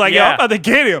back. I was like, yo, I'm about to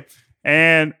get him.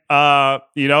 And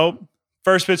you know,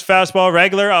 first pitch fastball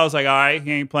regular. I was like, all right,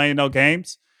 he ain't playing no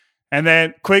games. And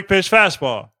then quick pitch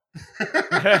fastball.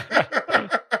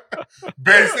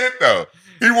 Base hit though.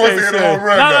 He wants to hit a home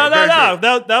run.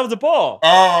 No. That was a ball.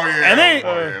 Oh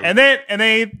yeah. And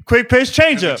then quick pitch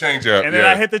changeup. And then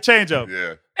I hit the changeup.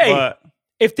 Yeah. Hey,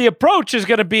 if the approach is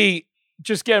going to be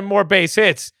just getting more base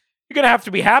hits, you're going to have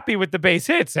to be happy with the base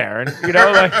hits, Aaron. You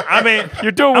know, like, I mean,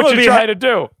 you're doing what you're trying to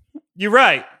do. You're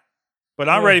right. But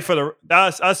I'm ready for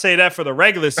I'll say that for the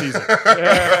regular season.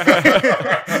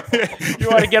 You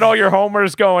want to get all your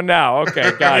homers going now.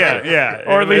 Okay, got it. Yeah.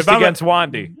 Or at least against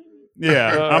Wandy.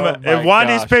 Yeah. If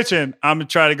Wandy's pitching, I'm going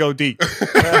to try to go deep.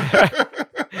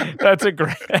 That's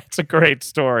a great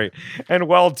story. And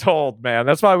well told, man.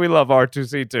 That's why we love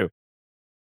R2C2.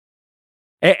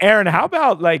 Hey, Aaron, how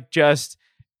about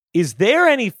is there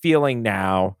any feeling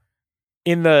now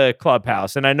in the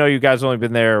clubhouse? And I know you guys only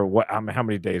been there, how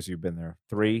many days have you been there?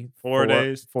 4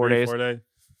 days. 4 days. 4 days.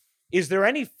 Is there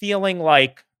any feeling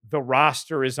like the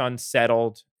roster is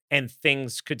unsettled and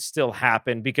things could still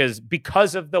happen because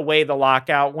of the way the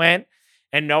lockout went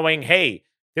and knowing, hey,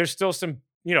 there's still some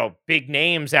big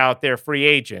names out there, free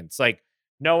agents, like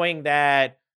knowing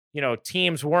that,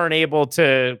 teams weren't able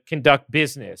to conduct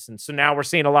business. And so now we're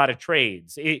seeing a lot of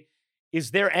trades.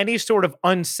 Is there any sort of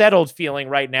unsettled feeling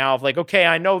right now of like, okay,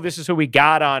 I know this is who we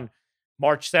got on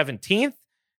March 17th,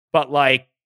 but like,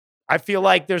 I feel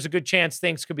like there's a good chance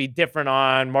things could be different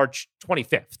on March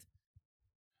 25th.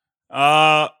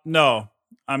 No.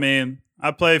 I mean,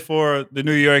 I play for the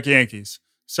New York Yankees.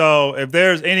 So if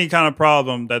there's any kind of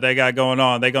problem that they got going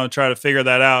on, they're going to try to figure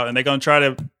that out, and they're going to try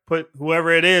to put whoever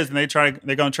it is, and they're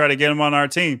going to try to get them on our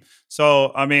team.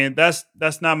 So, I mean, that's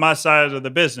not my side of the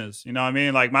business. You know what I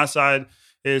mean? Like, my side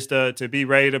is to be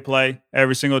ready to play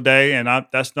every single day, and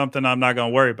that's something I'm not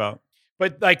going to worry about.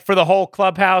 But like for the whole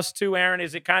clubhouse too, Aaron,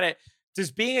 is it kind of,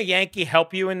 does being a Yankee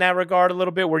help you in that regard a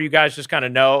little bit, where you guys just kind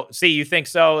of know, you think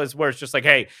so, is where it's just like,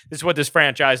 hey, this is what this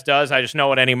franchise does. I just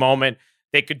know at any moment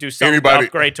they could do something to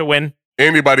upgrade to win.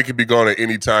 Anybody could be gone at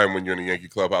any time when you're in the Yankee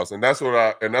clubhouse, and that's what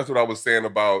I was saying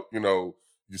about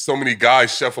so many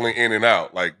guys shuffling in and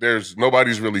out. Like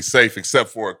nobody's really safe except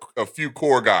for a few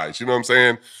core guys. You know what I'm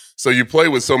saying? So you play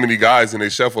with so many guys and they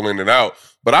shuffle in and out.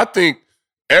 But I think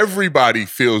everybody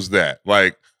feels that.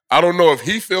 Like, I don't know if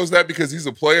he feels that because he's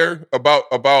a player about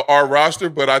our roster,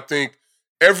 but I think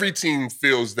every team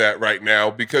feels that right now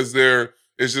because there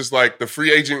is just like the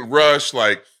free agent rush,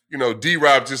 like.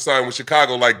 D-Rob just signed with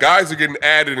Chicago. Like, guys are getting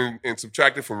added and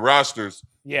subtracted from rosters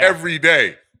every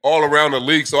day all around the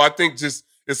league. So I think just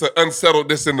it's an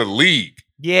unsettledness in the league.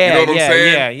 Yeah, you know what I'm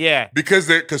saying? Yeah.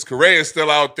 Because Correa's still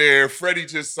out there. Freddie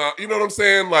just signed. You know what I'm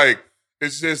saying? Like,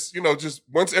 it's just, just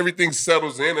once everything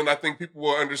settles in, and I think people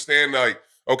will understand, like,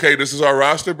 okay, this is our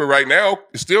roster, but right now,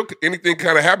 it's still anything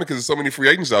kind of happen because there's so many free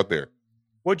agents out there.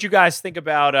 What'd you guys think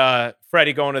about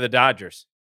Freddie going to the Dodgers?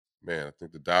 Man, I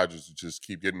think the Dodgers just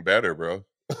keep getting better, bro.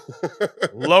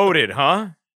 Loaded, huh?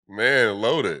 Man,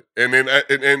 loaded. And then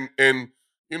and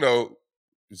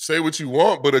say what you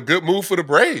want, but a good move for the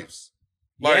Braves.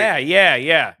 Like,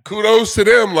 yeah. Kudos to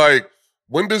them. Like,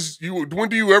 when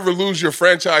do you ever lose your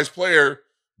franchise player,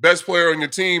 best player on your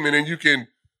team, and then you can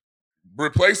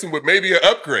replace him with maybe an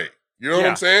upgrade? You know what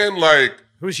I'm saying? Like,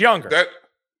 who's younger?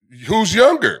 Who's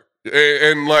younger?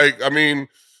 And like, I mean.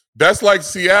 That's like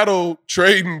Seattle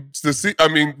trading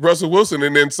Russell Wilson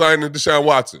and then signing Deshaun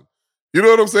Watson. You know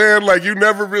what I'm saying? Like, you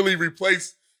never really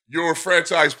replace your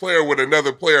franchise player with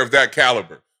another player of that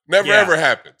caliber. Never ever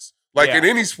happens. Like in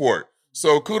any sport.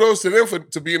 So kudos to them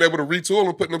to being able to retool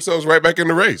and putting themselves right back in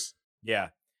the race. Yeah.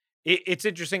 It's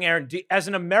interesting, Aaron. As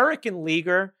an American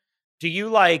leaguer, do you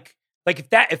like if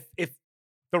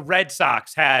the Red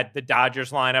Sox had the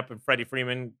Dodgers lineup and Freddie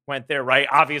Freeman went there, right?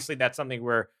 Obviously, that's something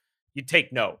where you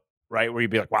take note, right? Where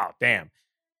you'd be like, wow, damn.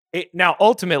 Now,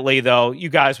 ultimately, though, you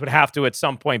guys would have to at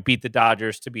some point beat the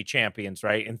Dodgers to be champions,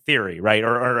 right? In theory, right?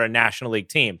 Or a National League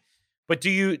team. But do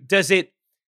you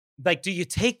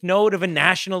take note of a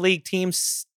National League team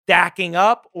stacking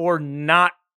up or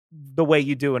not the way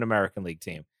you do an American League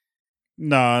team?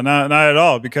 No, not at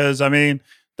all. Because, I mean,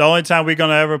 the only time we're going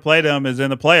to ever play them is in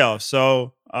the playoffs.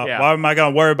 So why am I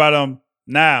going to worry about them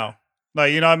now?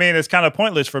 Like, you know what I mean? It's kind of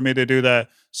pointless for me to do that.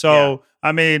 So,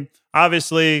 I mean,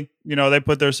 obviously, they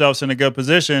put themselves in a good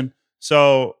position.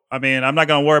 So, I mean, I'm not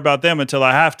going to worry about them until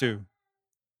I have to.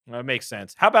 That makes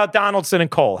sense. How about Donaldson and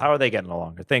Cole? How are they getting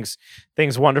along? Are things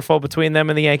wonderful between them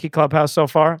and the Yankee clubhouse so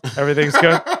far? Everything's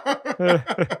good?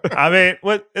 I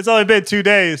mean, it's only been 2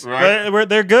 days. Right. But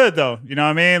they're good, though. You know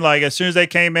what I mean? Like, as soon as they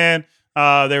came in,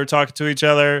 they were talking to each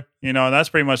other, and that's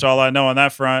pretty much all I know on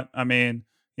that front. I mean,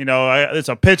 it's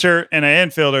a pitcher and an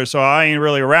infielder, so I ain't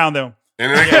really around them.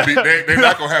 And they're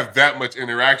not going to have that much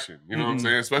interaction. You know what I'm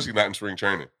saying? Especially not in spring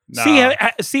training. No.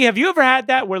 See, have you ever had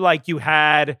that where like you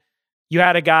had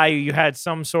a guy who you had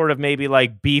some sort of maybe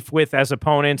like beef with as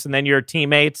opponents and then your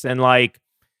teammates and like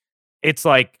it's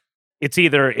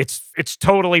either it's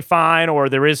totally fine or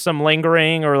there is some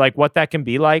lingering or like what that can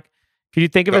be like? Could you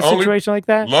think of a situation like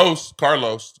that?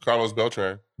 Carlos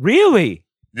Beltran. Really?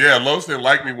 Yeah, Los didn't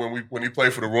like me when he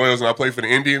played for the Royals and I played for the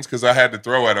Indians because I had to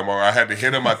throw at him or I had to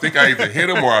hit him. I think I either hit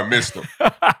him or I missed him.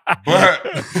 But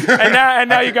and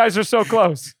now you guys are so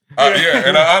close.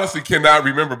 And I honestly cannot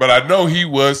remember, but I know he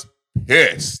was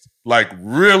pissed, like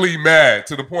really mad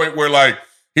to the point where like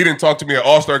he didn't talk to me at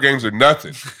All-Star games or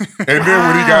nothing. And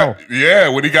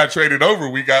then when he got traded over,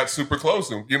 we got super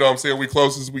close. And you know what I'm saying? We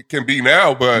close as we can be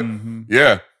now, but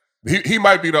he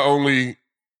might be the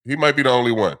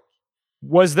only one.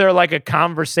 Was there like a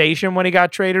conversation when he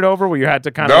got traded over where you had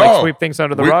to kind of like sweep things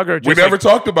under the rug? Or just we never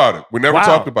talked about it. We never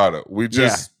talked about it. We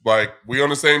just we on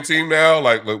the same team now.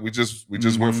 Like we just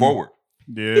went forward.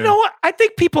 Yeah. You know what? I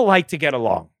think people like to get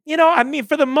along. I mean,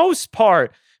 for the most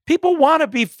part, people want to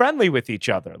be friendly with each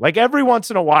other. Like every once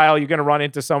in a while, you're going to run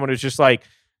into someone who's just like,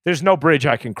 there's no bridge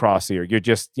I can cross here. You're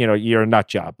just, you're a nut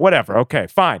job. Whatever. Okay,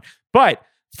 fine. But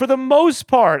for the most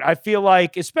part, I feel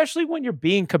like, especially when you're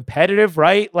being competitive,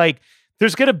 right? Like,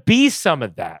 there's going to be some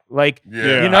of that. Like,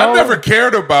 I never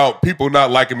cared about people not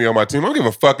liking me on my team. I don't give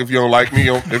a fuck if you don't like me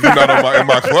if you're not in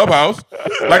my clubhouse.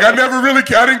 Like, I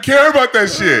didn't care about that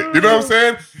shit. You know what I'm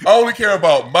saying? I only care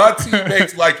about my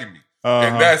teammates liking me.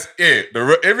 And that's it.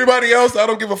 Everybody else, I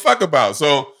don't give a fuck about.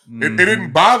 So it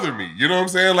didn't bother me. You know what I'm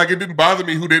saying? Like, it didn't bother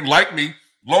me who didn't like me.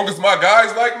 Long as my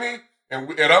guys like me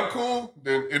and I'm cool,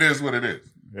 then it is what it is.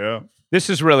 Yeah. This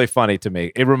is really funny to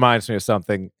me. It reminds me of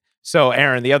something. So,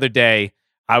 Aaron, the other day,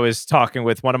 I was talking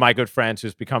with one of my good friends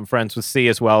who's become friends with C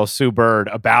as well, Sue Bird,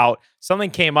 about something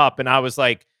came up, and I was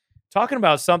like talking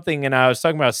about something, and I was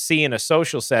talking about C in a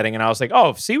social setting, and I was like, oh,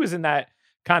 if C was in that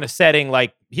kind of setting,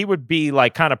 like he would be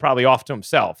like kind of probably off to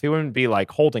himself. He wouldn't be like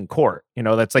holding court.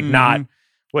 That's like not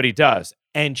what he does.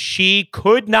 And she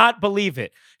could not believe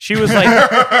it. She was like,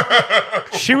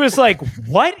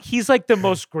 what? He's like the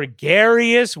most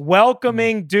gregarious,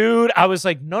 welcoming dude. I was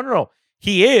like, no.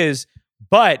 He is,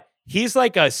 but he's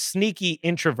like a sneaky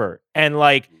introvert. And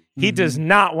like, he does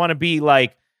not want to be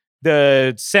like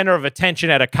the center of attention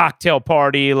at a cocktail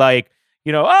party. Like,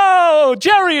 oh,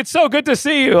 Jerry, it's so good to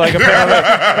see you. Like, apparently,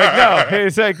 like, no,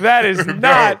 it's like, that is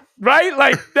not right.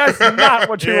 Like, that's not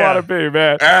what you want to be,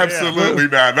 man. Absolutely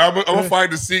not. Now, I'm going to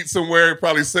find a seat somewhere,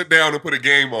 probably sit down and put a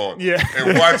game on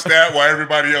and watch that while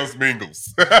everybody else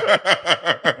mingles. But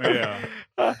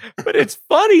it's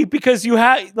funny because you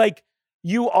have like,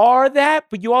 you are that,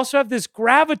 but you also have this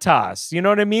gravitas. You know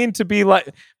what I mean? To be like,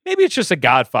 maybe it's just a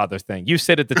Godfather thing. You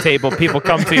sit at the table, people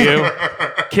come to you,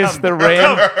 kiss the ring.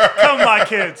 Come, my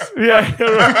kids.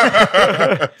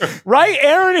 Yeah. Right,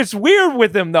 Aaron? It's weird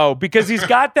with him, though, because he's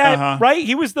got that, right?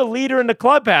 He was the leader in the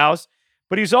clubhouse,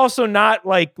 but he's also not,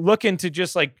 like, looking to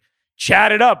just, like,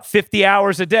 chat it up 50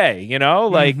 hours a day,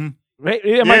 Like, right?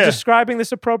 Am I describing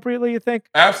this appropriately, you think?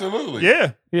 Absolutely.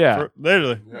 Yeah.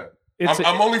 Literally. Yeah.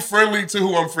 I'm only friendly to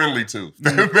who I'm friendly to.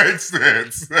 That makes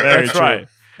sense. That's right.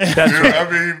 That's right. I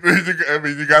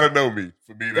mean, you got to know me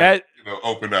for me to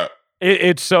open up.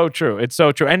 It's so true. It's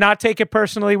so true. And not take it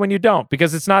personally when you don't,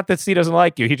 because it's not that C doesn't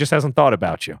like you. He just hasn't thought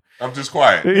about you. I'm just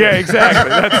quiet. Yeah,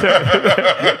 exactly.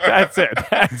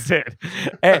 That's it.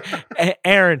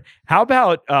 Aaron, how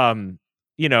about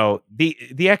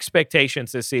the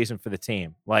expectations this season for the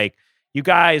team? Like, you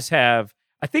guys have,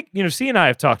 I think, C and I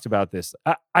have talked about this.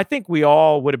 I think we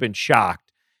all would have been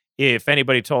shocked if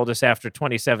anybody told us after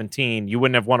 2017 you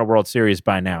wouldn't have won a World Series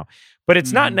by now. But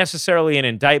it's not necessarily an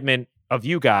indictment of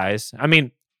you guys. I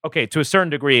mean, okay, to a certain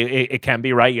degree, it can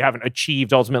be, right? You haven't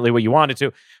achieved ultimately what you wanted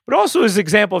to, but also is an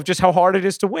example of just how hard it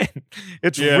is to win.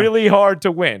 It's really hard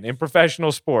to win in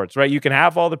professional sports, right? You can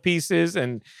have all the pieces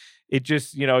and it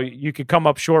just, you could come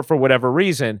up short for whatever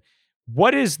reason.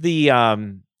 What is the, I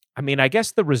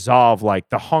guess the resolve, like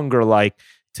the hunger, like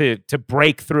to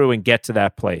break through and get to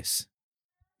that place?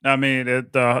 I mean,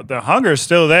 the hunger is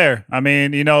still there. I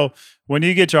mean, when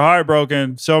you get your heart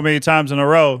broken so many times in a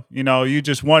row, you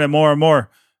just want it more and more.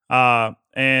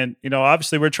 And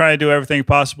obviously we're trying to do everything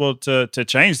possible to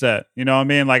change that. You know what I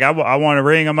mean? Like I want a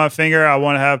ring on my finger. I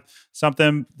want to have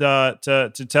something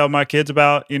to tell my kids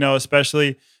about,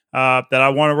 especially that I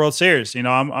won a World Series.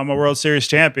 I'm a World Series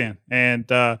champion. And,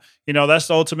 that's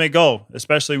the ultimate goal,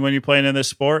 especially when you're playing in this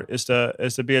sport, is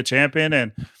to be a champion.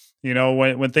 And,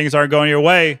 when things aren't going your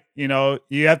way, you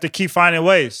have to keep finding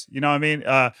ways. You know what I mean?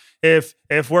 If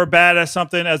we're bad at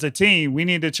something as a team, we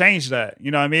need to change that. You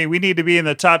know what I mean? We need to be in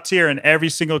the top tier in every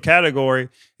single category.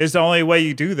 It's the only way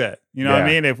you do that. You know what I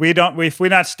mean? If we're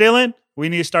not stealing, we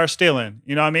need to start stealing.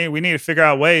 You know what I mean? We need to figure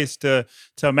out ways to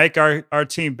make our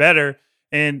team better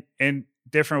in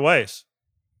different ways.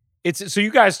 So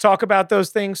you guys talk about those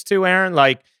things too, Aaron?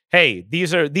 Like, hey,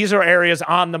 these are areas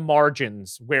on the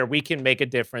margins where we can make a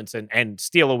difference and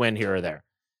steal a win here or there.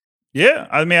 Yeah,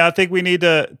 I mean, I think we need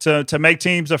to make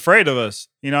teams afraid of us.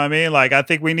 You know what I mean? Like, I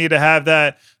think we need to have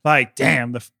that, like,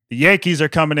 damn, the Yankees are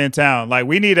coming in town. Like,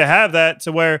 we need to have that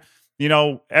to where,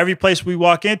 every place we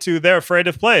walk into, they're afraid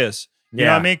to play us. You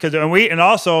know what I mean? Because and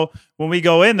also when we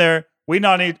go in there, we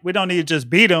don't need to just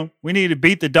beat them. We need to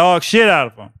beat the dog shit out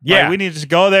of them. Yeah, like, we need to just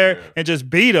go there and just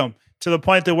beat them to the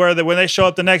point that when they show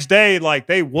up the next day, like,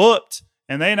 they whooped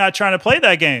and they're not trying to play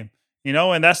that game.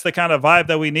 And that's the kind of vibe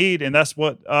that we need, and that's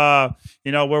what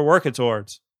we're working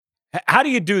towards. How do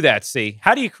you do that, C?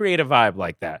 How do you create a vibe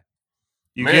like that?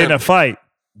 You get in a fight.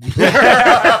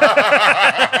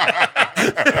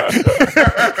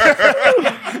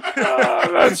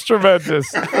 That's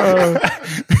tremendous. That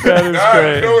is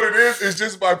great. You know what it is? It's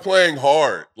just by playing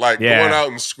hard, like going out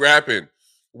and scrapping.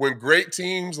 When great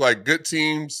teams, like good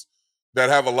teams that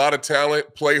have a lot of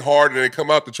talent, play hard and they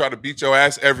come out to try to beat your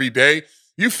ass every day,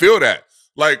 you feel that.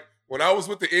 Like when I was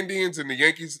with the Indians and the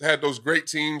Yankees had those great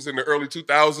teams in the early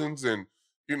 2000s and,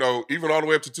 you know, even all the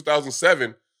way up to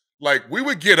 2007, like we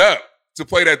would get up to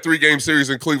play that 3-game series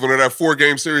in Cleveland or that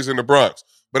 4-game series in the Bronx.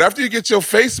 But after you get your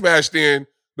face smashed in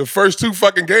the first 2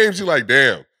 fucking games, you're like,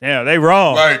 damn. Yeah, they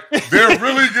wrong. Like, they're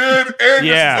really good and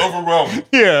this is overwhelming.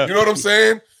 Yeah. You know what I'm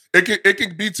saying? It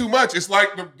can be too much. It's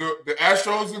like the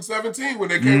Astros in 17 when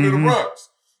they came to the Bronx.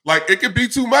 Like, it could be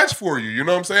too much for you. You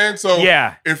know what I'm saying? So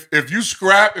if you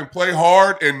scrap and play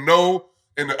hard and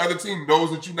the other team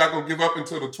knows that you're not going to give up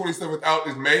until the 27th out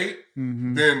is made,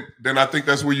 then I think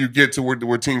that's where you get to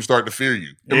where teams start to fear you.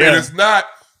 I mean, it's not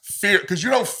fear, because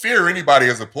you don't fear anybody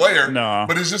as a player. No.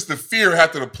 But it's just the fear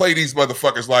having to play these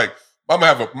motherfuckers. Like,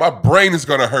 my brain is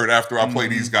gonna hurt after I play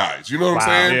these guys. You know what I'm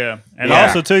saying? Yeah. And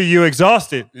also too, you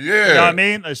exhausted. Yeah. You know what I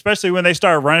mean? Especially when they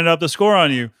start running up the score on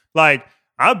you. Like,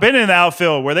 I've been in the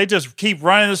outfield where they just keep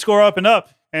running the score up and up.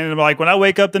 And like when I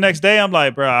wake up the next day, I'm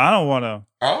like, bro, I don't want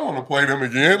to play them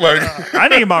again. Like, I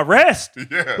need my rest.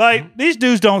 Yeah. Like, these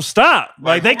dudes don't stop.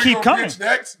 Like they keep coming.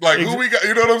 Next? Like, who we got?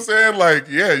 You know what I'm saying? Like,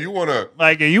 yeah, you want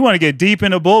to get deep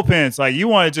in the bullpens. Like, you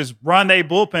want to just run their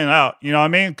bullpen out. You know what I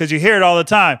mean? Because you hear it all the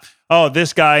time. Oh,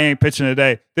 this guy ain't pitching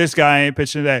today. This guy ain't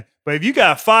pitching today. But if you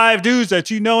got 5 dudes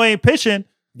that you know ain't pitching,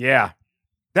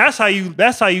 that's how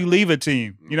you leave a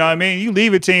team. You know what I mean? You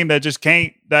leave a team that just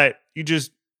can't.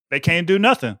 They can't do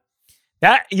nothing.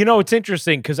 That, you know, it's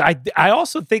interesting because I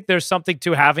also think there's something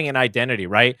to having an identity,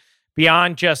 right?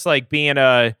 Beyond just like being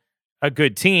a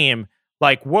good team.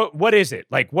 Like what is it?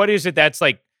 Like what is it that's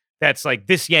like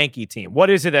this Yankee team? What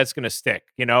is it that's going to stick?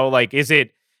 You know, like is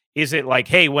it like,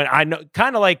 hey, when I know,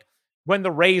 kind of like when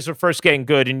the Rays were first getting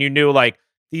good and you knew like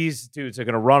these dudes are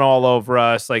going to run all over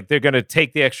us, like they're going to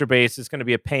take the extra base, it's going to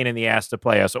be a pain in the ass to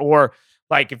play us, or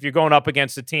like if you're going up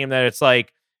against a team that it's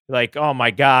like, oh my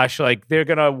gosh, like they're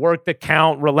going to work the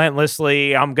count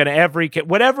relentlessly. I'm going to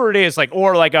whatever it is, like,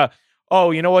 or like oh,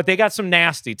 you know what? They got some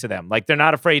nasty to them. Like they're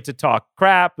not afraid to talk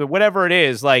crap, but whatever it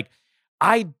is, like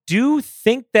I do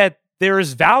think that there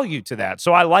is value to that.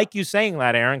 So I like you saying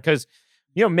that, Aaron, because,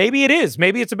 you know, maybe it is.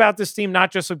 Maybe it's about this team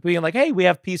not just like being like, hey, we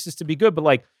have pieces to be good, but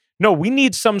like, no, we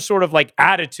need some sort of like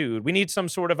attitude. We need some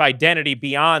sort of identity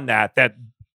beyond that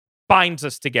binds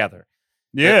us together.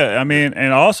 Yeah, I mean,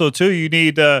 and also too, you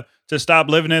need to stop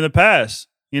living in the past.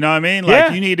 You know what I mean?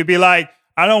 Like you need to be like,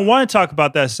 I don't want to talk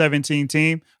about that 17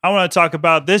 team. I want to talk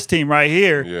about this team right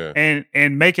here,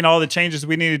 and making all the changes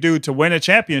we need to do to win a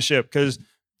championship. Because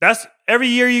that's every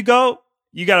year you go,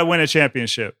 you got to win a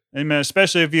championship. I mean,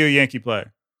 especially if you're a Yankee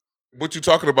player. What you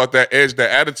talking about, that edge,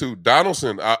 that attitude?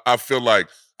 Donaldson, I feel like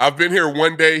I've been here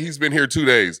one day, he's been here 2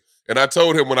 days, and I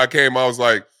told him when I came, I was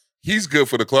like, he's good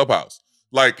for the clubhouse.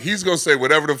 Like, he's going to say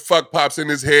whatever the fuck pops in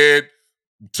his head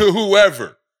to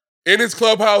whoever. In his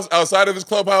clubhouse, outside of his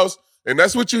clubhouse. And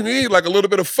that's what you need, like a little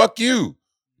bit of fuck you.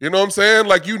 You know what I'm saying?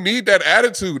 Like, you need that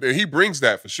attitude, and he brings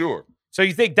that for sure. So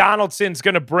you think Donaldson's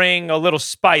going to bring a little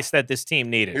spice that this team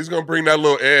needed? He's going to bring that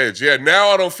little edge. Yeah, now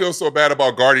I don't feel so bad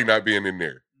about Gardy not being in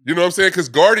there. You know what I'm saying? Because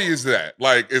Gardy is that.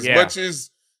 Like, as much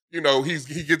as, you know,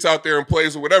 he gets out there and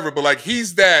plays or whatever, but, like,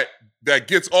 he's that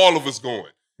gets all of us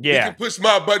going. Yeah. He can push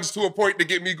my buttons to a point to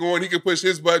get me going. He can push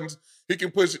his buttons. He can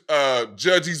push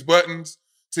Judgy's buttons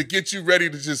to get you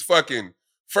ready to just fucking,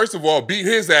 first of all, beat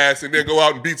his ass and then go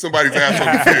out and beat somebody's ass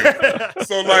on the field.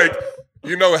 So, like,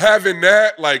 you know, having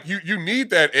that, like, you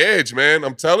need that edge, man.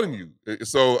 I'm telling you.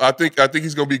 So I think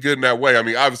he's going to be good in that way. I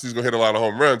mean, obviously he's going to hit a lot of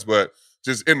home runs, but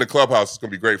just in the clubhouse, it's going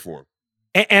to be great for him.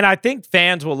 And I think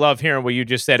fans will love hearing what you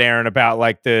just said, Aaron, about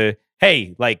like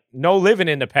hey, like no living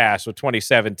in the past with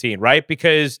 2017, right?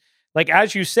 Because like,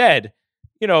 as you said,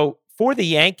 you know, for the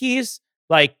Yankees,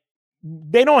 like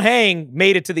they don't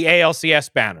made it to the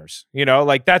ALCS banners, you know,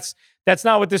 like that's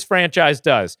not what this franchise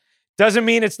does. Doesn't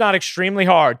mean it's not extremely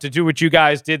hard to do what you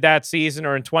guys did that season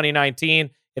or in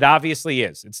 2019. It obviously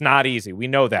is. It's not easy. We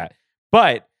know that.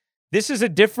 But this is a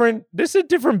different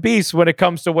beast when it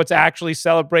comes to what's actually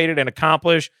celebrated and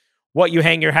accomplished, what you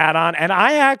hang your hat on. And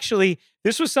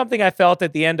this was something I felt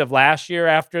at the end of last year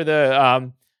after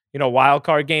the wild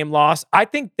card game loss. I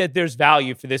think that there's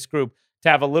value for this group to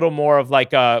have a little more of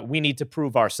like we need to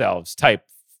prove ourselves type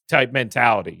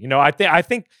mentality. You know, I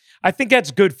think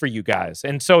that's good for you guys.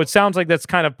 And so it sounds like that's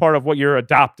kind of part of what you're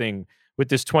adopting with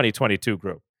this 2022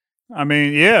 group. I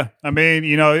mean, yeah. I mean,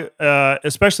 you know,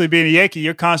 especially being a Yankee,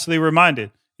 you're constantly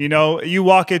reminded. You know, you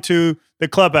walk into the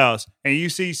clubhouse and you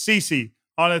see CeCe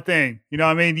on a thing. You know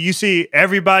what I mean? You see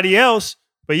everybody else,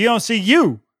 but you don't see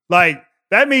you. Like,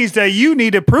 that means that you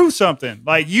need to prove something.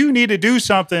 Like, you need to do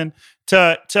something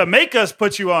to make us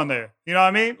put you on there. You know what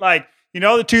I mean? Like,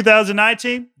 the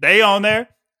 2019, they on there,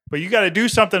 but you got to do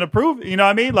something to prove it. You know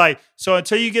what I mean? Like, so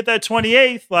until you get that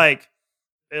 28th, like,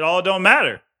 it all don't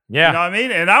matter. Yeah. You know what I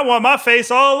mean? And I want my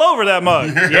face all over that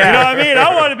mug. Yeah. You know what I mean?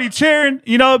 I want to be cheering,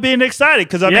 being excited,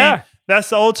 because I mean, that's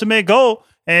the ultimate goal.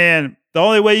 And the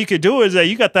only way you could do it is that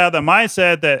you got to have the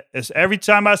mindset that it's every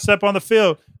time I step on the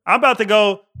field, I'm about to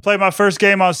go play my first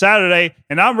game on Saturday,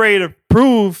 and I'm ready to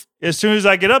prove as soon as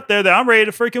I get up there that I'm ready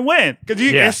to freaking win. Because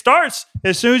it starts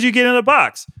as soon as you get in the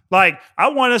box. Like, I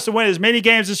want us to win as many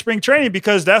games in spring training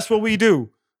because that's what we do.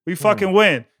 We fucking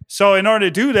win. So in order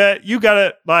to do that, you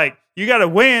gotta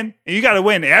win, and you gotta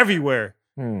win everywhere.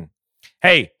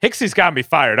 Hey, Hicksy's got me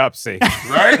fired up, see.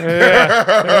 Right?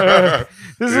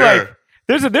 This is like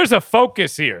there's a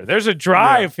focus here. There's a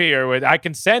drive here. I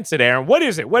can sense it, Aaron. What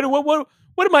is it? What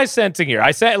am I sensing here?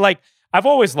 I said, like, I've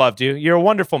always loved you. You're a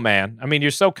wonderful man. I mean,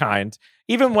 you're so kind.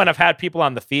 Even when I've had people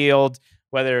on the field,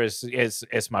 whether it's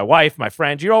my wife, my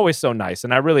friends, you're always so nice,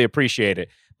 and I really appreciate it.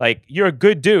 Like, you're a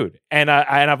good dude, and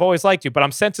I've always liked you. But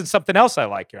I'm sensing something else I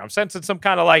like here. I'm sensing some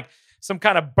kind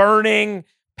of burning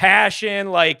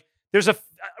passion. Like, there's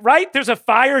a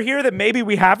fire here that maybe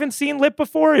we haven't seen lit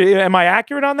before. Am I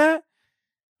accurate on that?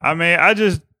 I mean, I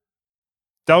just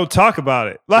don't talk about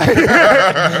it. Like, you know what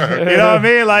I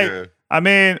mean? Like, I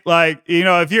mean, like,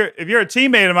 if you're a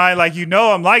teammate of mine, like,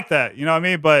 I'm like that. You know what I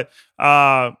mean? But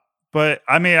I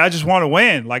mean, I just want to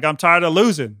win. Like, I'm tired of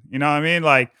losing. You know what I mean?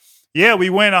 Like, yeah, we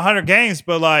win 100 games,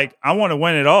 but like, I want to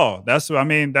win it all. That's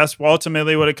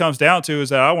ultimately what it comes down to, is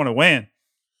that I want to win.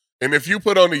 And if you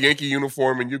put on the Yankee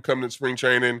uniform and you come to spring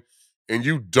training and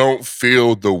you don't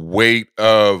feel the weight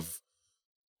of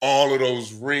all of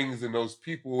those rings and those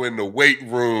people in the weight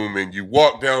room, and you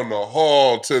walk down the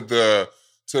hall to the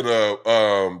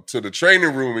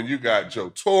training room, and you got Joe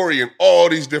Torre and all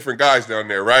these different guys down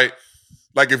there, right?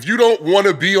 Like, if you don't want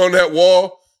to be on that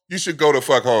wall, you should go the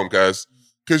fuck home, guys,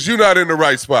 because you're not in the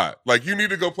right spot. Like, you need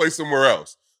to go play somewhere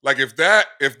else. Like, if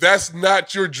that's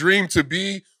not your dream to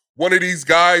be one of these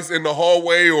guys in the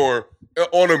hallway or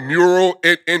on a mural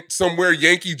in somewhere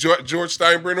Yankee George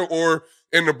Steinbrenner or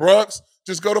in the Bronx,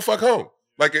 just go the fuck home.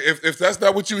 Like, if that's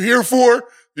not what you're here for,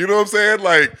 you know what I'm saying?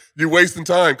 Like, you're wasting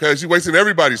time, because you're wasting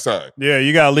everybody's time. Yeah,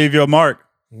 you got to leave your mark.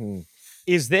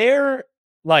 Is there,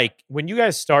 like, when you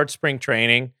guys start spring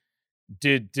training,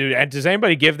 does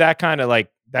anybody give that kind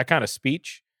of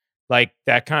speech? Like,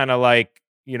 that kind of, like,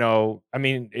 I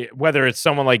mean, whether it's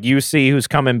someone like UC who's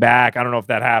coming back, I don't know if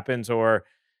that happens, or,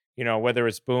 whether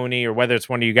it's Booney or whether it's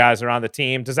one of you guys are on the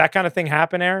team. Does that kind of thing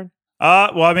happen, Aaron?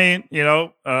 Well, I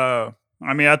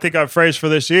mean, I think our phrase for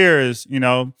this year is,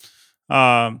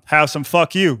 have some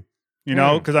fuck you,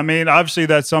 because I mean, obviously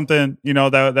that's something,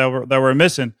 that we're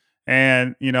missing.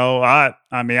 And,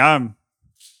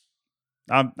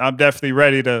 I'm definitely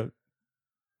ready to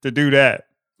do that.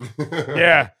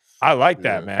 Yeah. I like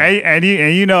that, man. And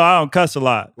I don't cuss a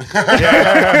lot.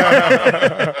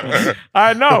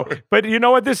 I know. But you know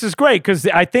what? This is great, because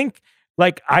I think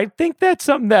that's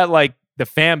something that, like, the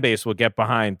fan base will get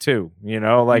behind too.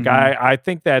 Like, I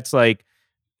think that's like,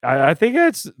 I think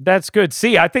that's good.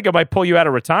 See, I think I might pull you out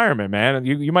of retirement, man.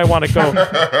 You might want to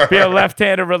go be a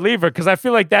left-handed reliever, because I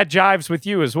feel like that jives with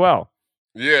you as well.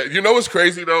 Yeah. What's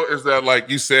crazy though is that,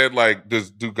 like you said, like,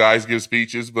 do guys give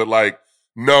speeches? But, like,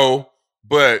 no.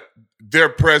 But their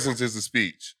presence is a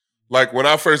speech. Like, when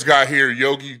I first got here,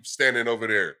 Yogi standing over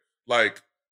there, like,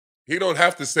 he don't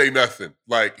have to say nothing.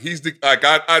 Like, he's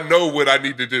I know what I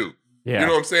need to do. Yeah. You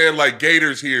know what I'm saying? Like,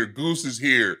 Gator's here, Goose is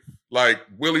here, like,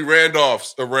 Willie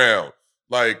Randolph's around.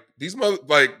 Like, these are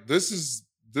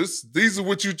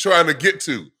what you're trying to get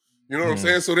to. You know what I'm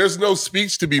saying? So there's no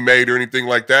speech to be made or anything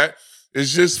like that.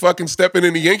 It's just fucking stepping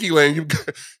in the Yankee lane.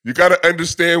 You got to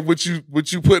understand what you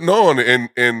putting on. And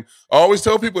I always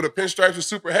tell people the pinstripes are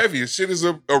super heavy. This shit is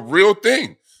a real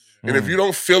thing. And if you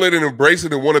don't feel it and embrace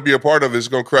it and want to be a part of it, it's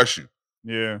going to crush you.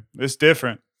 Yeah, it's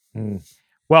different.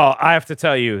 Well, I have to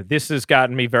tell you, this has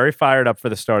gotten me very fired up for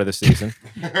the start of the season.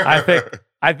 I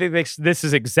think this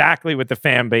is exactly what the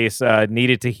fan base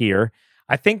needed to hear.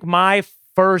 I think my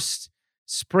first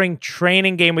spring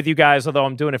training game with you guys, although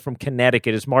I'm doing it from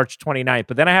Connecticut, is March 29th.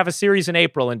 But then I have a series in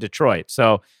April in Detroit.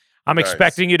 So I'm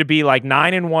expecting you to be like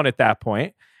 9-1 at that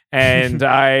point. And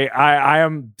I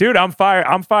am, dude, I'm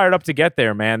fired up to get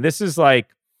there, man. This is like,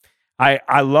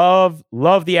 I love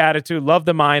the attitude, love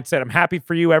the mindset. I'm happy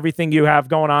for you, everything you have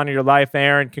going on in your life,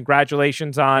 Aaron.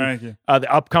 Congratulations on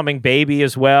the upcoming baby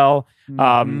as well.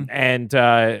 And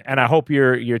I hope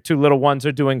your two little ones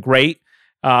are doing great.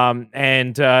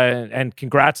 And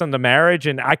congrats on the marriage.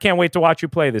 And I can't wait to watch you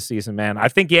play this season, man. I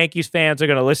think Yankees fans are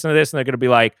going to listen to this and they're going to be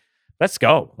like, let's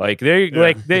go. Like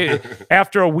they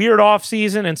after a weird off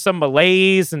season and some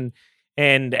malaise and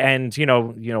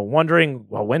wondering,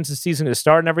 well, when's the season to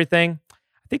start and everything.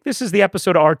 I think this is the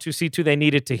episode of R2C2 they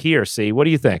needed to hear. See, what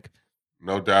do you think?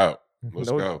 No doubt.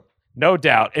 Let's go. No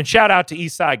doubt. And shout out to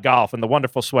Eastside Golf and the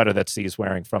wonderful sweater that C's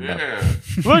wearing from them.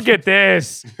 Look at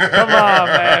this. Come on,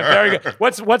 man. Very good.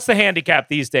 What's the handicap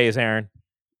these days, Aaron?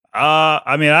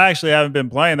 I mean, I actually haven't been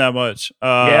playing that much.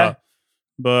 Yeah.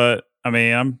 But I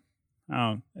mean,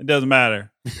 it doesn't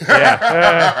matter.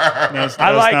 Yeah.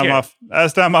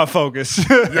 That's not my focus.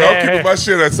 I'm keeping my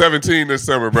shit at 17 this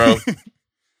summer, bro.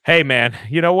 Hey, man.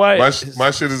 You know what?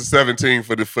 My shit is 17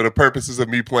 for the purposes of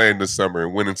me playing this summer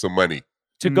and winning some money.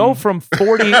 To go from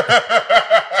 40,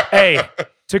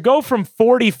 to go from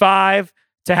 45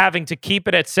 to having to keep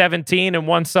it at 17 in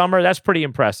one summer, that's pretty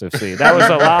impressive. See, that was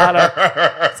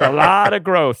a lot of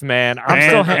growth, man.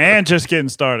 And just getting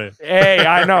started. Hey,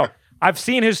 I know. I've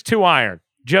seen his 2-iron.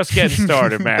 Just getting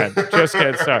started, man. Just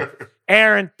getting started.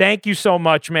 Aaron, thank you so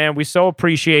much, man. We so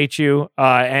appreciate you.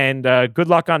 And good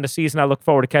luck on the season. I look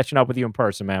forward to catching up with you in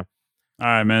person, man. All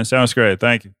right, man. Sounds great.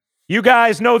 Thank you. You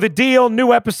guys know the deal.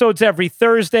 New episodes every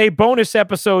Thursday, bonus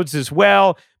episodes as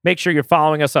well. Make sure you're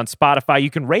following us on Spotify. You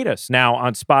can rate us now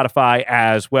on Spotify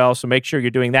as well, so make sure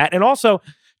you're doing that. And also,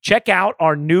 check out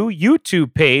our new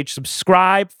YouTube page.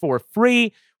 Subscribe for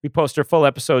free. We post our full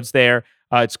episodes there.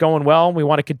 It's going well, and we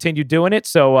want to continue doing it.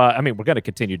 So, we're going to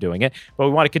continue doing it, but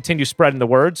we want to continue spreading the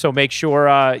word. So make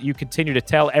sure you continue to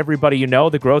tell everybody you know.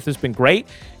 The growth has been great,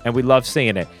 and we love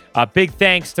seeing it. Big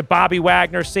thanks to Bobby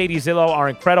Wagner, Sadie Zillow, our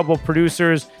incredible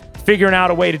producers, figuring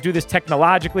out a way to do this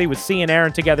technologically with C and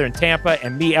Aaron together in Tampa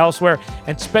and me elsewhere.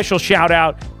 And special shout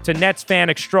out to Nets fan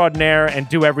extraordinaire and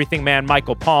do everything man,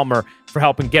 Michael Palmer, for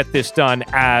helping get this done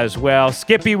as well.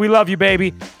 Skippy, we love you,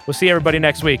 baby. We'll see everybody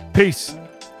next week. Peace.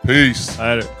 Peace.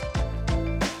 Later.